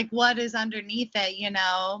 Or like what is underneath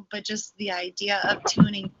it, but just the idea of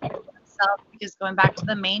tuning to yourself, because going back to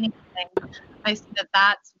the main thing, I see that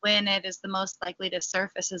that's when it is the most likely to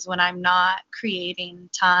surface, is when I'm not creating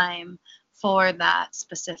time for that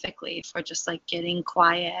specifically, for just like getting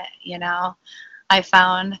quiet, I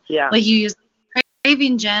found like you use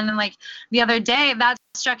craving, Jen, and like the other day that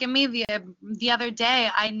struck in me the other day.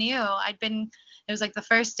 I knew it was like the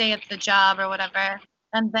first day at the job or whatever,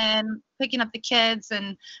 and then picking up the kids,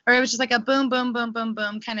 or it was just like a boom boom boom boom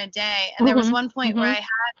boom kind of day, and there was one point where I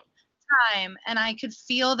had time and I could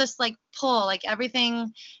feel this like pull, like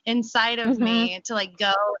everything inside of me to like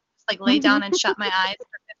go, just like lay down and shut my eyes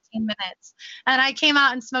for 15 minutes. And I came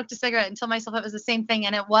out and smoked a cigarette and told myself it was the same thing,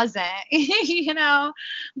 and it wasn't,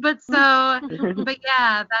 but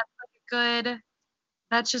yeah,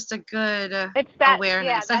 that's just a good it's that,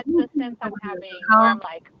 awareness. Yeah, that's the sense I'm having where I'm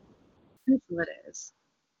like, it is.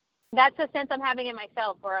 That's the sense I'm having in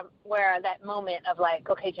myself, where that moment of like,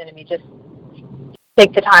 okay, Genevieve, just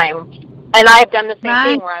take the time. And I've done the same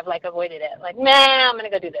thing where I've like avoided it. Like, I'm going to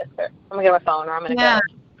go do this, or I'm going to get my phone, or I'm going to go.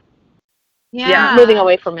 Yeah. Moving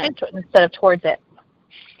away from it instead of towards it.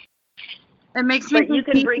 It makes me. But you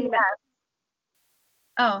can bring that.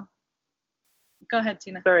 Oh, go ahead,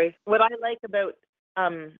 Tina. Sorry. What I like about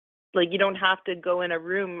like you don't have to go in a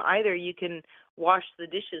room either. You can wash the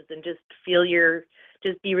dishes and just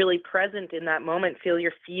just be really present in that moment. Feel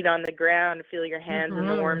your feet on the ground. Feel your hands in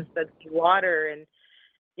the warm sudsy water, and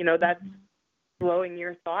that's blowing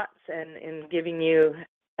your thoughts and giving you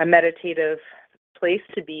a meditative place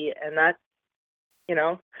to be. And that's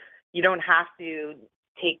you don't have to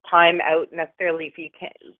take time out necessarily if you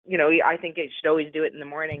can't. I think you should always do it in the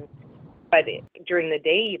morning. But during the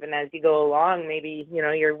day, even as you go along, maybe,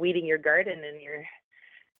 you're weeding your garden and you're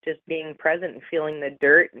just being present and feeling the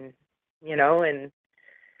dirt and, and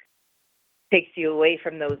takes you away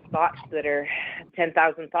from those thoughts that are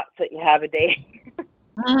 10,000 thoughts that you have a day.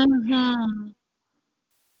 Mhm.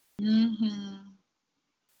 Mhm.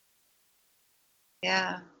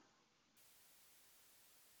 Yeah.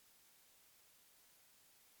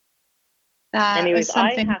 That Anyways, is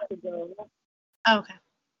something. I have to go. Oh, okay.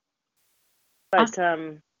 But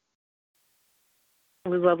it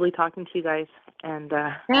was lovely talking to you guys, and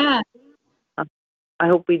Yeah, I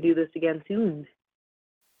hope we do this again soon.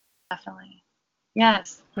 definitely.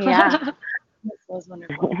 Yes. Yeah. This was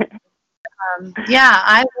wonderful. Yeah,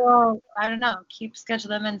 I will, I don't know, keep scheduling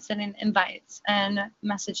them and sending invites and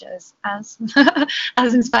messages as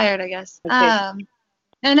as inspired, I guess. Okay.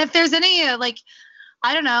 And if there's any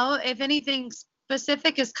I don't know, if anything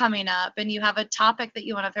specific is coming up and you have a topic that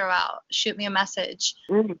you want to throw out, shoot me a message.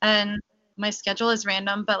 And my schedule is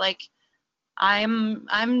random, but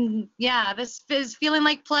this is feeling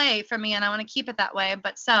like play for me and I want to keep it that way.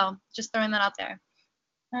 But so just throwing that out there.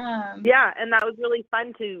 Yeah, and that was really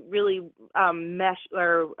fun to really mesh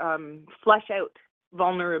or flesh out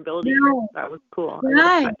vulnerability. Yeah. That was cool.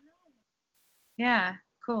 Right. Yeah,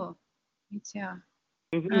 cool. Me too.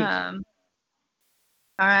 Mm-hmm.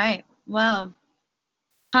 All right. Well,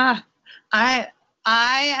 all right.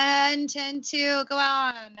 I intend to go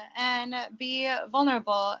on and be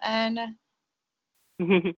vulnerable and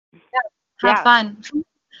have fun.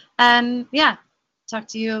 And talk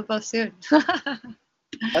to you both soon.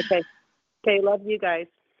 Okay. Okay, love you guys.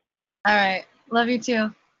 All right. Love you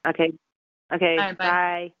too. Okay. Okay, All right, bye.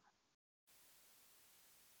 bye.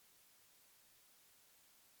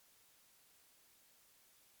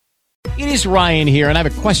 It is Ryan here, and I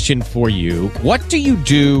have a question for you. What do you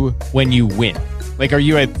do when you win? Like, are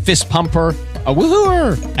you a fist pumper, a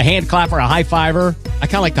woohooer, a hand clapper, a high fiver? I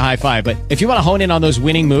kind of like the high five, but if you want to hone in on those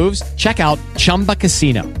winning moves, check out Chumba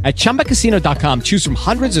Casino. At ChumbaCasino.com, choose from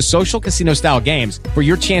hundreds of social casino-style games for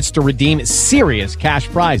your chance to redeem serious cash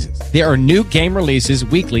prizes. There are new game releases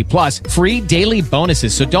weekly, plus free daily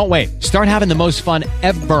bonuses. So don't wait. Start having the most fun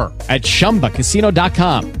ever at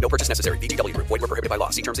ChumbaCasino.com. No purchase necessary. VGW Group. Void where prohibited by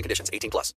law. See terms and conditions. 18+.